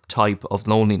bitter type of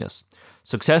loneliness.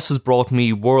 Success has brought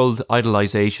me world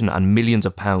idolization and millions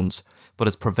of pounds, but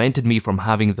it's prevented me from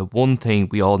having the one thing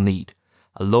we all need,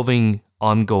 a loving,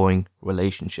 ongoing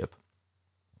relationship."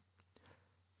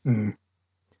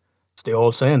 It's the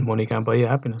old saying, money can't buy you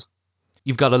happiness.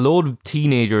 You've got a load of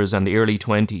teenagers and the early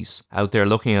 20s out there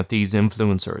looking at these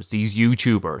influencers, these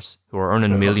YouTubers who are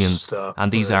earning millions,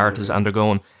 and these artists, and they're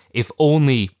going, if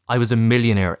only I was a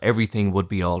millionaire, everything would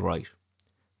be all right.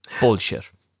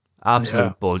 Bullshit.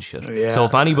 Absolute bullshit. Yeah. So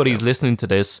if anybody's listening to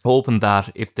this, hoping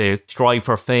that if they strive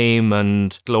for fame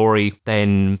and glory,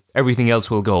 then everything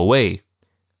else will go away,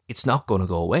 it's not going to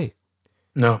go away.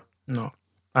 No.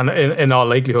 And in all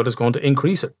likelihood, it's going to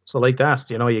increase it. So like that,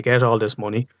 you get all this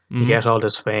money, you get all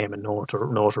this fame and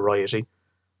notoriety.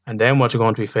 And then what you're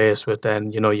going to be faced with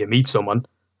then, you meet someone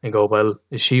and go, well,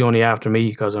 is she only after me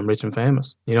because I'm rich and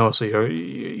famous? So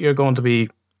you're going to be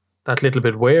that little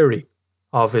bit wary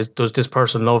of, does this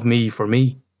person love me for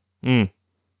me?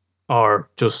 Or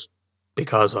just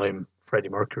because I'm Freddie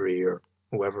Mercury or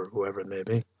whoever it may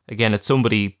be. Again, it's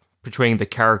somebody portraying the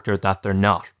character that they're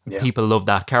not. Yeah. People love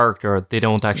that character. They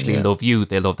don't actually love you.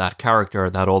 They love that character,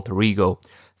 that alter ego,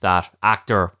 that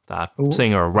actor, that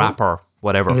singer, rapper,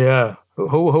 whatever. Yeah.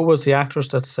 Who was the actress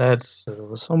that said, it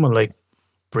was someone like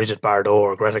Bridget Bardot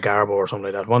or Greta Garbo or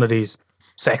something like that, one of these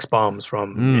sex bombs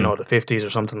from the 50s or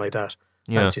something like that.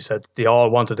 Yeah. And she said they all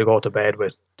wanted to go to bed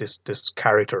with this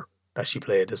character that she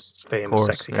played, this famous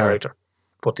sexy character,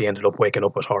 but they ended up waking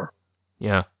up with her.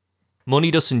 Yeah. Money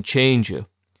doesn't change you.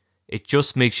 It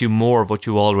just makes you more of what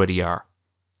you already are.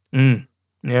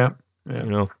 Yeah.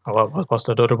 What's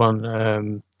that other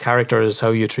one? Character is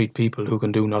how you treat people who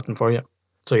can do nothing for you.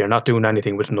 So you're not doing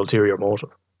anything with an ulterior motive.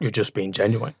 You're just being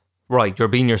genuine. Right, you're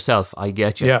being yourself. I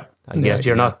get you. Yeah. I get you.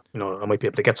 You're not, I might be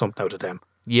able to get something out of them.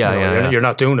 Yeah, You're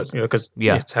not doing it, because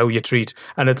it's how you treat.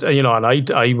 And it's, and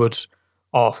I would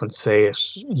often say it,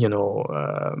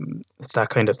 it's that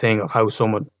kind of thing of how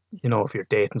someone, if you're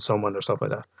dating someone or stuff like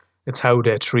that, it's how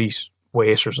they treat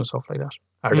waiters and stuff like that.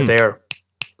 Are they there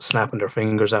snapping their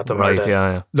fingers at them? Right, are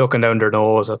they looking down their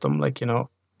nose at them, like,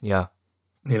 Yeah.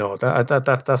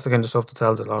 That's the kind of stuff that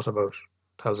tells a lot about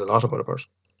a person.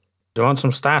 Do you want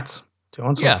some stats? Do you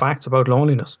want some facts about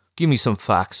loneliness? Give me some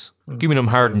facts. Give me them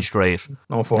hard and straight.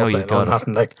 No foreplay, no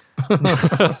nothing like.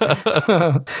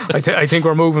 I think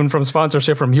we're moving from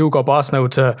sponsorship from Hugo Boss now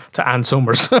to Ann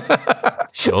Summers.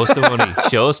 Show us the money.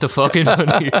 Show us the fucking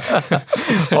money.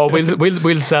 Oh,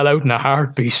 we'll sell out in a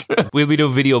heartbeat. We'll be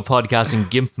doing video podcasting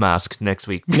GIMP masks next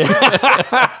week. Now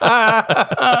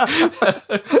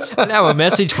a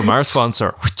message from our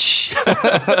sponsor.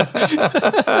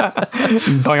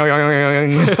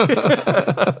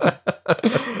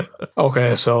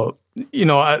 Okay, so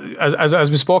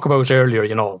as we spoke about earlier,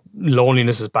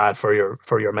 loneliness is bad for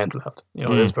your mental health.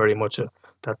 It's very much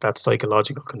that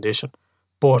psychological condition,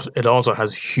 but it also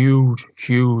has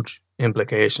huge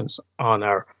implications on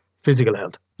our physical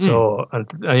health. So and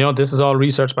this is all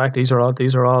research back. These are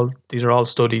all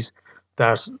studies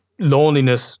that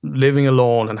loneliness, living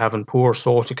alone, and having poor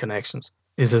social connections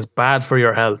is as bad for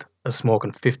your health as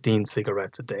smoking 15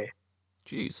 cigarettes a day.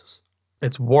 Jesus.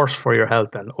 It's worse for your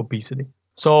health than obesity.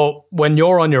 So when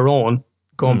you're on your own,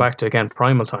 going back to, again,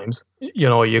 primal times,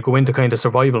 you go into kind of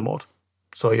survival mode.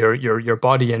 So your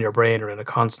body and your brain are in a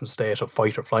constant state of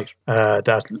fight or flight.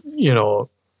 That,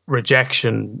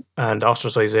 rejection and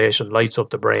ostracization lights up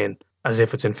the brain as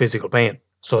if it's in physical pain.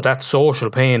 So that social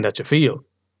pain that you feel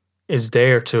is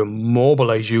there to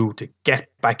mobilize you to get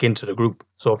back into the group.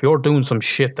 So if you're doing some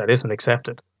shit that isn't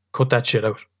accepted, cut that shit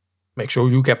out. Make sure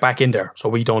you get back in there so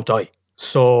we don't die.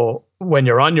 So when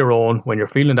you're on your own, when you're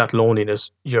feeling that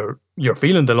loneliness, you're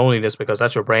feeling the loneliness because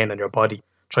that's your brain and your body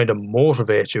trying to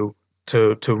motivate you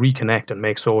to reconnect and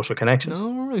make social connections.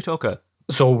 Oh, right, okay.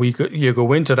 So you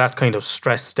go into that kind of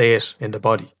stress state in the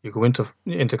body. You go into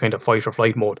kind of fight or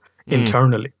flight mode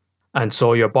internally. And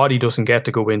so your body doesn't get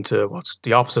to go into what's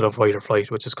the opposite of fight or flight,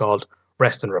 which is called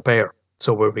rest and repair.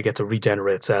 So where we get to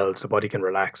regenerate cells, the body can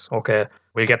relax. Okay,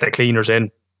 we'll get the cleaners in,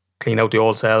 clean out the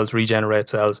old cells, regenerate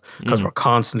cells, because we're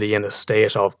constantly in a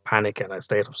state of panic and a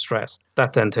state of stress.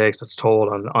 That then takes its toll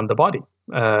on the body.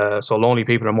 So lonely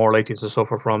people are more likely to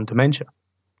suffer from dementia.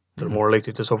 They're more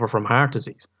likely to suffer from heart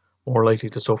disease, more likely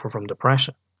to suffer from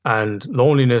depression. And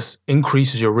loneliness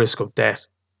increases your risk of death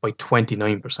by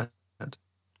 29%.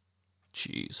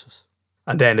 Jesus.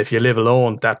 And then if you live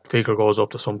alone, that figure goes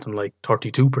up to something like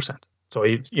 32%. So,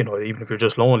 even if you're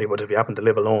just lonely, but if you happen to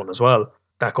live alone as well,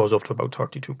 that goes up to about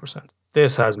 32%.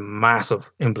 This has massive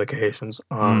implications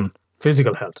on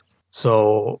physical health.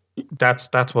 So that's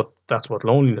what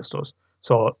loneliness does.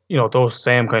 So, those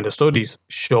same kind of studies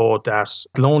show that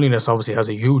loneliness obviously has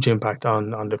a huge impact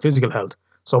on the physical health.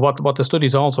 So what the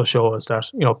studies also show is that,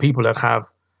 people that have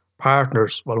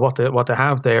partners, well, what they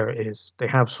have there is they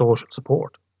have social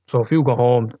support. So if you go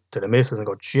home to the missus and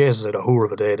go, Jesus, I had a whore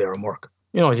of a day there in work.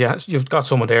 You've got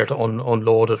someone there to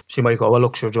unload it. She might go, well,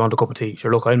 look, sure, do you want a cup of tea?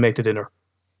 Sure, look, I'll make the dinner.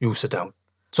 You sit down.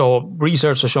 So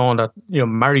research has shown that,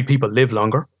 married people live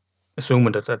longer,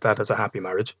 assuming that is a happy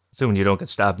marriage. Assuming you don't get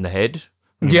stabbed in the head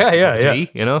Yeah. tea,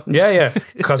 you know? Yeah.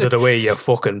 Because of the way you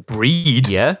fucking breathe.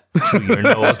 Yeah, through your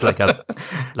nose like a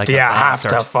Do you have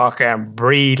bastard. to fucking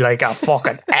breathe like a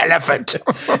fucking elephant?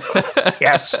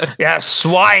 Yes,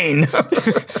 swine.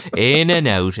 In and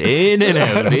out, in and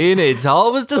out, in. It's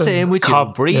always the same with you,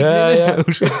 breathing in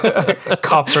and out.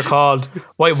 Cops are called.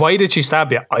 Why did she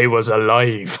stab you? I was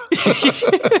alive.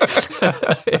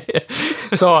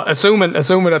 So assuming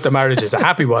that the marriage is a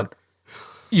happy one,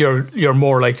 you're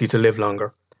more likely to live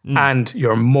longer, and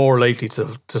you're more likely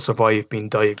to survive being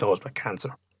diagnosed with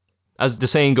cancer. As the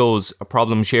saying goes, a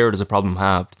problem shared is a problem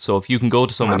halved. So if you can go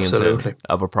to somebody and Absolutely. say,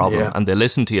 I have a problem, Yeah. and they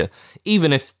listen to you,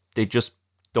 even if they just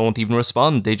don't even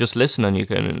respond, they just listen and you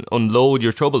can unload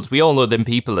your troubles. We all know them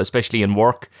people, especially in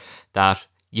work, that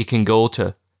you can go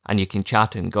to and you can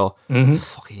chat and go,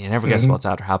 fucking, you never guess what's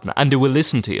after happening. And they will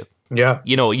listen to you. Yeah.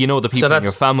 You know the people in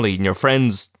your family and your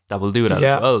friends that will do that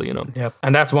as well, you know. Yeah,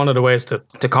 and that's one of the ways to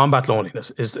combat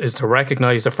loneliness is to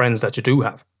recognize the friends that you do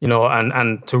have, you know,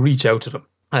 and to reach out to them.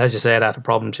 As you say, that a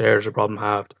problem shared is a problem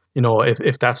halved. You know,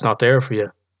 if that's not there for you,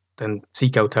 then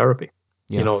seek out therapy.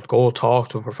 Yeah. You know, go talk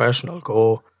to a professional.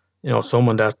 Go, you know,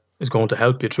 someone that is going to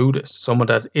help you through this. Someone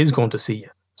that is going to see you.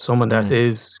 Someone that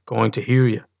is going to hear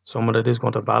you. Someone that is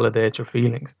going to validate your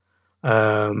feelings. You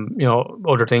know,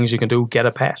 other things you can do: get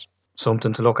a pet.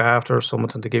 Something to look after,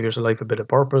 something to give your life a bit of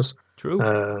purpose.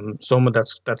 True. Someone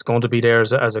that's going to be there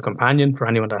as a companion for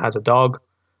anyone that has a dog.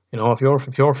 You know, if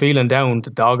you're feeling down, the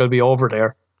dog will be over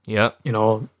there. Yeah. You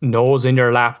know, nose in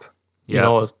your lap. Yeah. You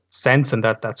know, sensing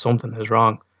that something is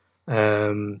wrong.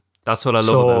 That's what I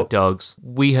love about dogs.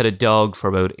 We had a dog for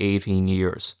about 18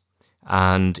 years.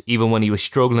 And even when he was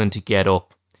struggling to get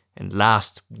up in the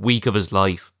last week of his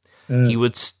life, he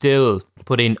would still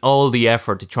put in all the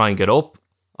effort to try and get up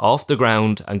off the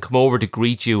ground and come over to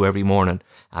greet you every morning.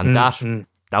 And that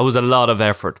was a lot of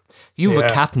effort. You have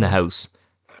a cat in the house.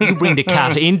 You bring the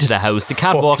cat into the house. The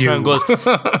cat walks around and goes,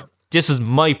 this is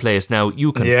my place now.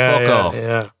 You can fuck off.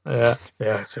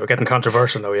 Yeah. So we're getting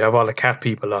controversial now. We have all the cat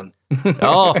people on.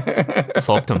 Oh,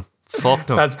 fuck them. Fuck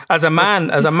them. As a man,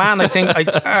 I think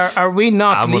are we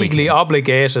not legally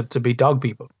obligated to be dog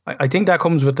people? I think that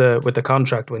comes with the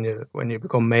contract when you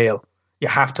become male. You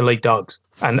have to like dogs,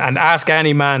 and ask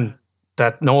any man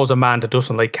that knows a man that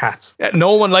doesn't like cats.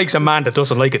 No one likes a man that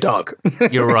doesn't like a dog.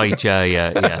 You're right.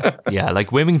 Yeah.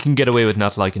 Like women can get away with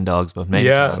not liking dogs, but men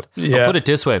can't. I'll put it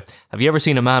this way: have you ever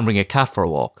seen a man bring a cat for a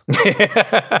walk?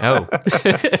 No.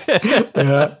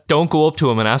 Don't go up to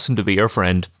him and ask him to be your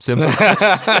friend. Simple.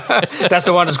 That's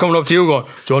the one that's coming up to you going,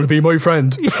 "Do you want to be my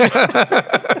friend?"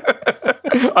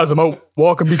 As I'm out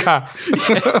walking my cat.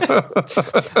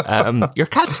 Your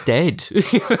cat's dead.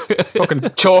 Fucking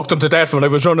choked him to death when I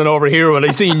was running over here when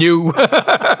I seen you.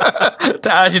 To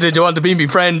ask you, did you want to be my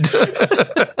friend?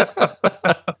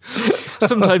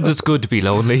 Sometimes it's good to be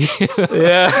lonely.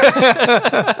 Yeah.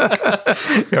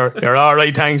 You're all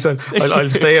right, thanks. I'll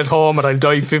stay at home and I'll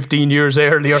die 15 years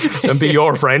earlier than be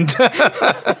your friend.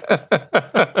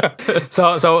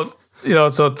 So you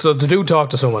know, so to do talk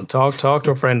to someone, talk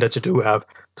to a friend that you do have,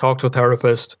 talk to a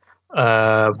therapist,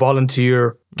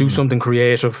 volunteer, do something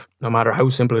creative, no matter how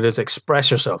simple it is. Express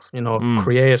yourself. You know,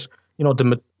 create. You know,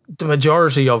 the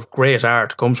majority of great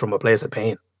art comes from a place of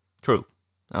pain. True.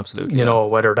 Absolutely. You know,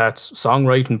 whether that's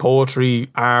songwriting, poetry,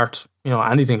 art, you know,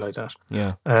 anything like that.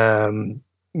 Yeah.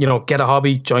 You know, get a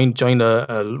hobby, join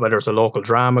a whether it's a local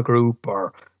drama group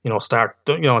or, you know, start,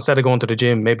 you know, instead of going to the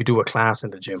gym, maybe do a class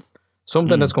in the gym.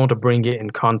 Something that's going to bring you in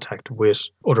contact with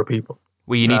other people.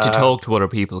 Well, you need to talk to other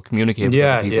people, communicate with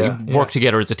other people. You work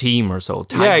together as a team or so.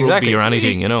 Tag rugby or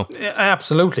anything, you know.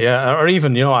 Absolutely, yeah. Or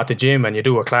even, you know, at the gym and you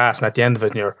do a class and at the end of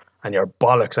it you're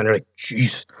bollocks and you're like,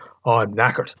 jeez, I'm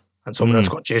knackered. And someone else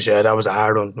going, jeez, yeah, that was a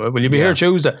hard one. Will you be here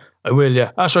Tuesday? I will,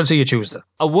 yeah. I shall see you Tuesday.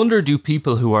 I wonder, do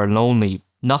people who are lonely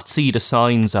not see the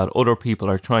signs that other people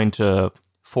are trying to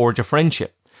forge a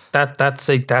friendship? That's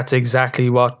exactly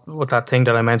what that thing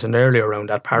that I mentioned earlier around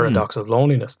that paradox of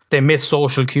loneliness. They miss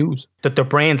social cues. That their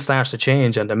brain starts to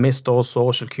change and they miss those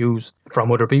social cues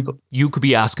from other people. You could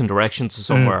be asking directions to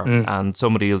somewhere and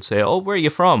somebody will say, oh, where are you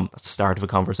from? That's the start of a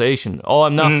conversation. Oh,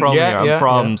 I'm not from here. I'm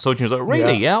from such and such.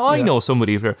 Really? Yeah, I know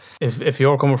somebody here. If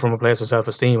you're coming from a place of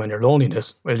self-esteem and your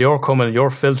loneliness, well, you're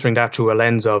filtering that through a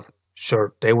lens of,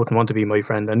 sure, they wouldn't want to be my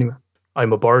friend anyway.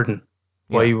 I'm a burden.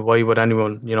 Why would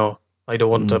anyone, you know, I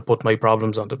don't want to put my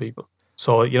problems onto people.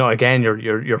 So, you know, again,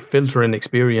 you're filtering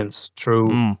experience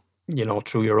through, you know,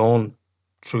 through your own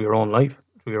life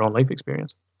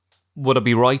experience. Would I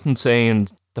be right in saying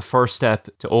the first step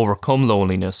to overcome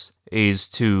loneliness is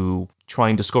to try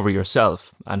and discover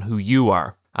yourself and who you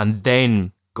are, and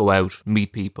then go out,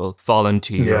 meet people,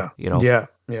 volunteer, you know? Yeah.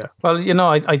 Yeah. Well,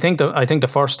 I think the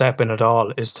first step in it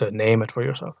all is to name it for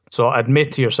yourself. So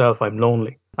admit to yourself, I'm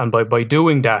lonely. And by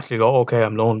doing that, you go, okay,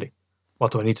 I'm lonely.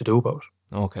 What do I need to do about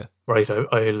it? Okay. Right.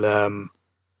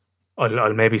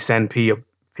 I'll maybe send P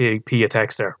a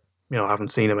text there.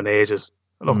 Haven't seen him in ages.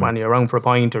 Look, man, you're around for a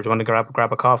pint, or do you want to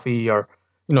grab a coffee, or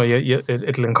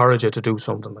it'll encourage you to do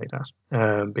something like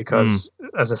that. Because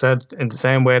as I said, in the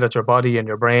same way that your body and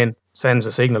your brain sends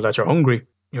a signal that you're hungry,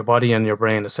 your body and your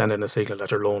brain is sending a signal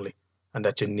that you're lonely and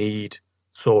that you need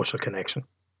social connection.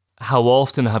 How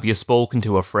often have you spoken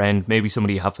to a friend, maybe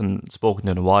somebody you haven't spoken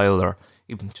to in a while, or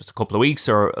even just a couple of weeks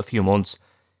or a few months?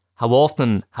 How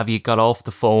often have you got off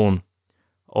the phone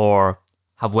or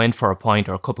have went for a pint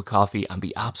or a cup of coffee and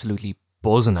be absolutely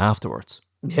buzzing afterwards?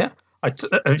 Yeah, I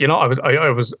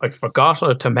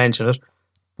forgot to mention it,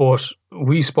 but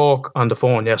we spoke on the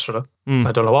phone yesterday.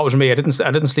 I don't know what was me. I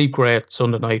didn't sleep great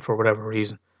Sunday night for whatever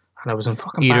reason, and I was in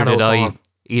fucking Either bad did old I. form.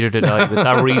 Either did I. But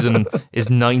that reason is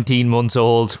 19 months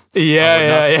old.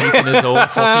 Yeah. Sleep in his own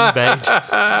fucking bed.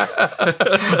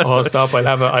 Oh, stop! I'll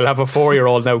have a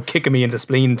 4-year-old now kicking me in the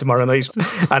spleen tomorrow night,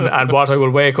 and what I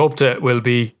will wake up to will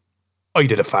be, I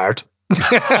did a fart.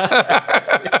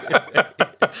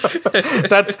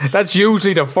 That's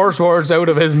usually the first words out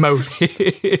of his mouth.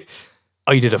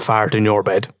 I did a fart in your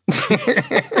bed.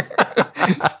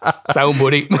 Sound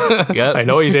buddy. Yep. I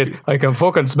know you did. I can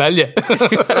fucking smell you.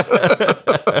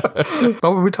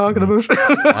 What were we talking about?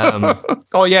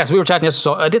 Oh yes, we were chatting yesterday.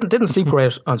 So I didn't sleep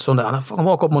great on Sunday, and I fucking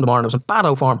woke up Monday morning. I was in bad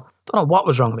old form. Don't know what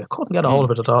was wrong with me. I couldn't get a hold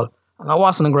of it at all, and I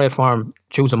wasn't in great form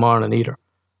Tuesday morning either.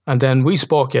 And then we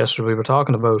spoke yesterday. We were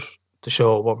talking about the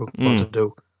show, what we were going to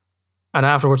do, and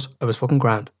afterwards I was fucking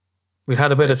grand. We'd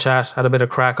had a bit of chat, had a bit of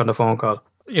crack on the phone call.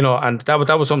 And that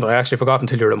was something I actually forgot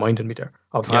until you reminded me there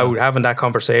of how having that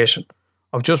conversation,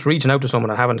 of just reaching out to someone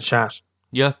and having a chat,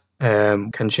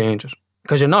 can change it,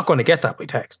 because you're not going to get that by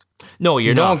text. No,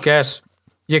 you're not. Don't get.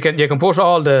 You can put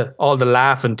all the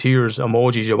laugh and tears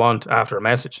emojis you want after a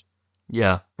message.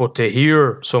 Yeah. But to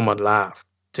hear someone laugh,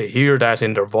 to hear that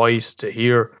in their voice, to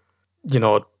hear,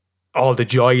 all the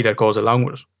joy that goes along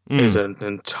with it is an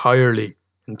entirely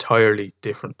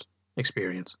different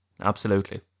experience.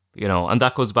 Absolutely. And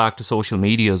that goes back to social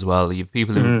media as well. You have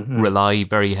people who rely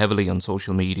very heavily on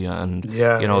social media, and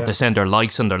they send their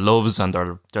likes and their loves and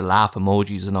their laugh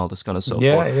emojis and all this kind of stuff.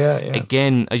 Yeah.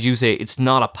 Again, as you say, it's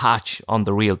not a patch on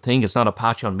the real thing. It's not a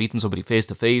patch on meeting somebody face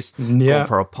to face, going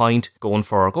for a pint, going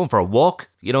for a walk,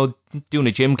 doing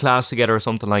a gym class together or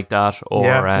something like that, or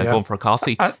going for a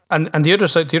coffee. And the other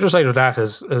side of that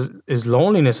is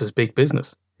loneliness is big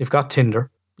business. You've got Tinder,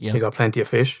 you've got Plenty of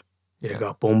Fish, you've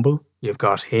got Bumble, you've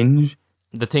got Hinge.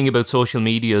 The thing about social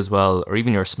media as well, or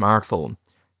even your smartphone,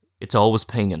 it's always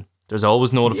pinging. There's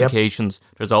always notifications.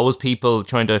 Yep. There's always people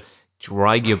trying to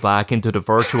drag you back into the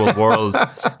virtual world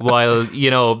while,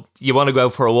 you want to go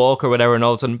out for a walk or whatever, and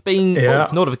all of a sudden, bing,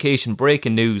 notification,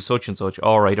 breaking news, such and such.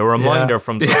 All right, a reminder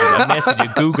from a message, a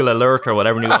Google alert or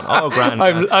whatever, and you're going, oh, grand.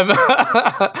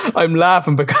 I'm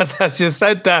laughing because as you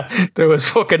said that, there was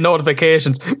fucking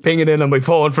notifications pinging in on my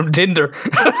phone from Tinder.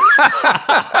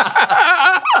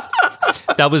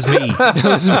 That was me.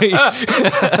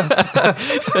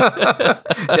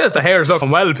 Just the hair's looking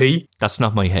well, P. That's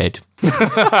not my head.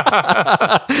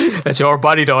 That's your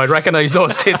body, though. I'd recognise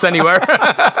those tits anywhere.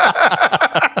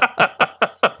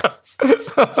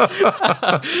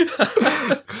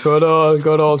 Good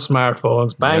old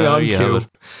smartphones. Bang on cue.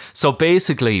 So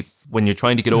basically, when you're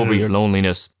trying to get over your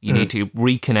loneliness, you need to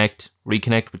reconnect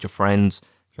with your friends,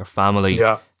 your family,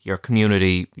 your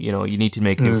community. You need to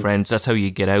make new friends. That's how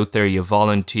you get out there. You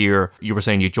volunteer. You were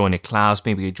saying you join a class,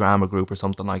 maybe a drama group or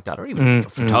something like that, or even a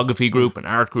photography group, an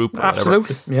art group, or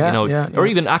absolutely, whatever. Or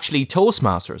even actually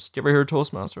Toastmasters. Do you ever hear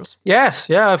Toastmasters? Yes,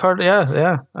 I've heard.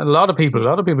 Yeah. A lot of people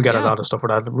get a lot of stuff for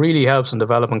that. It really helps in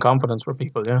developing confidence for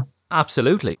people. Yeah,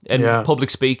 absolutely. And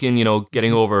public speaking,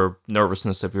 getting over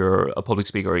nervousness if you're a public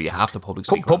speaker, or you have to public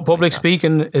speak. Public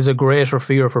speaking is a greater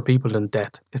fear for people than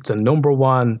death. It's the number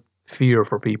one fear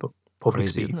for people. Public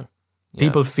Crazy, speaking. Isn't it? Yeah.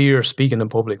 People fear speaking in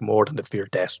public more than they fear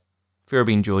death. Fear of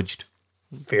being judged.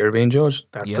 Fear of being judged.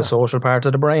 That's the social part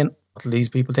of the brain. What these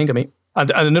people think of me.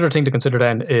 And another thing to consider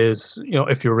then is,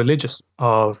 if you're religious,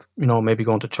 of, maybe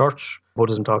going to church.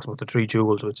 Buddhism talks about the three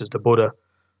jewels, which is the Buddha,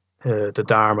 the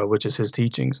Dharma, which is his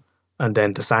teachings, and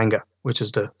then the Sangha, which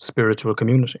is the spiritual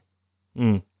community.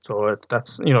 So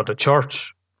that's, the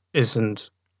church isn't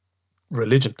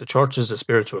religion. The church is the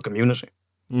spiritual community.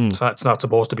 So it's not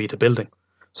supposed to be the building.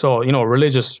 So,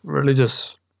 religious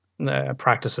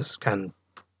practices can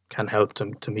help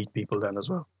to meet people then as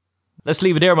well. Let's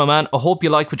leave it there, my man. I hope you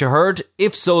like what you heard.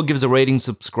 If so, give us a rating,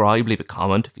 subscribe, leave a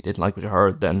comment. If you didn't like what you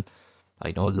heard, then,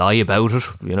 I know, lie about it,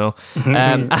 you know.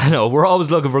 I know, we're always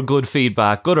looking for good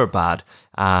feedback, good or bad.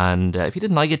 And if you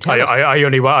didn't like it, tell us. I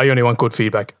only want good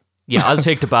feedback. Yeah, I'll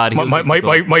take the bad.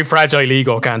 My fragile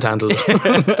ego can't handle it.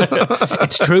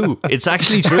 It's true. It's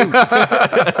actually true. No,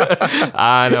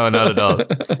 not at all.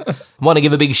 I want to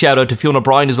give a big shout out to Fiona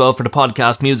O'Brien as well for the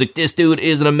podcast music. This dude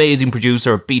is an amazing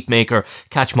producer, beat maker.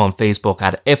 Catch him on Facebook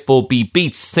at FOB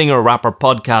Beats, singer, rapper,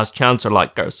 podcast, chancer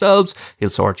like ourselves. He'll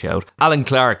sort you out. Alan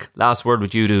Clark, last word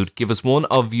with you, dude. Give us one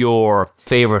of your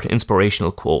favourite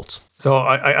inspirational quotes. So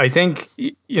I think,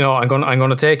 you know, I'm going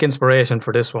to take inspiration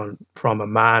for this one from a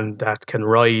man that can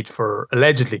ride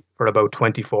allegedly for about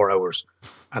 24 hours.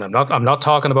 And I'm not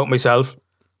talking about myself.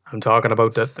 I'm talking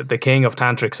about the king of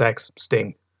tantric sex,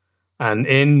 Sting. And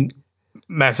in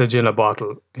Message in a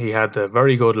Bottle, he had a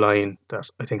very good line that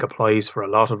I think applies for a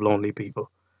lot of lonely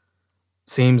people.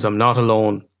 Seems I'm not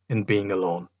alone in being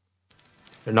alone.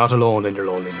 You're not alone in your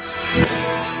loneliness.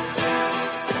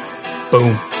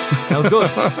 Boom. Sounds good.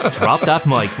 Drop that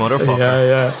mic, motherfucker.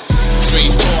 Yeah.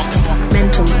 Street talk.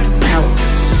 Mental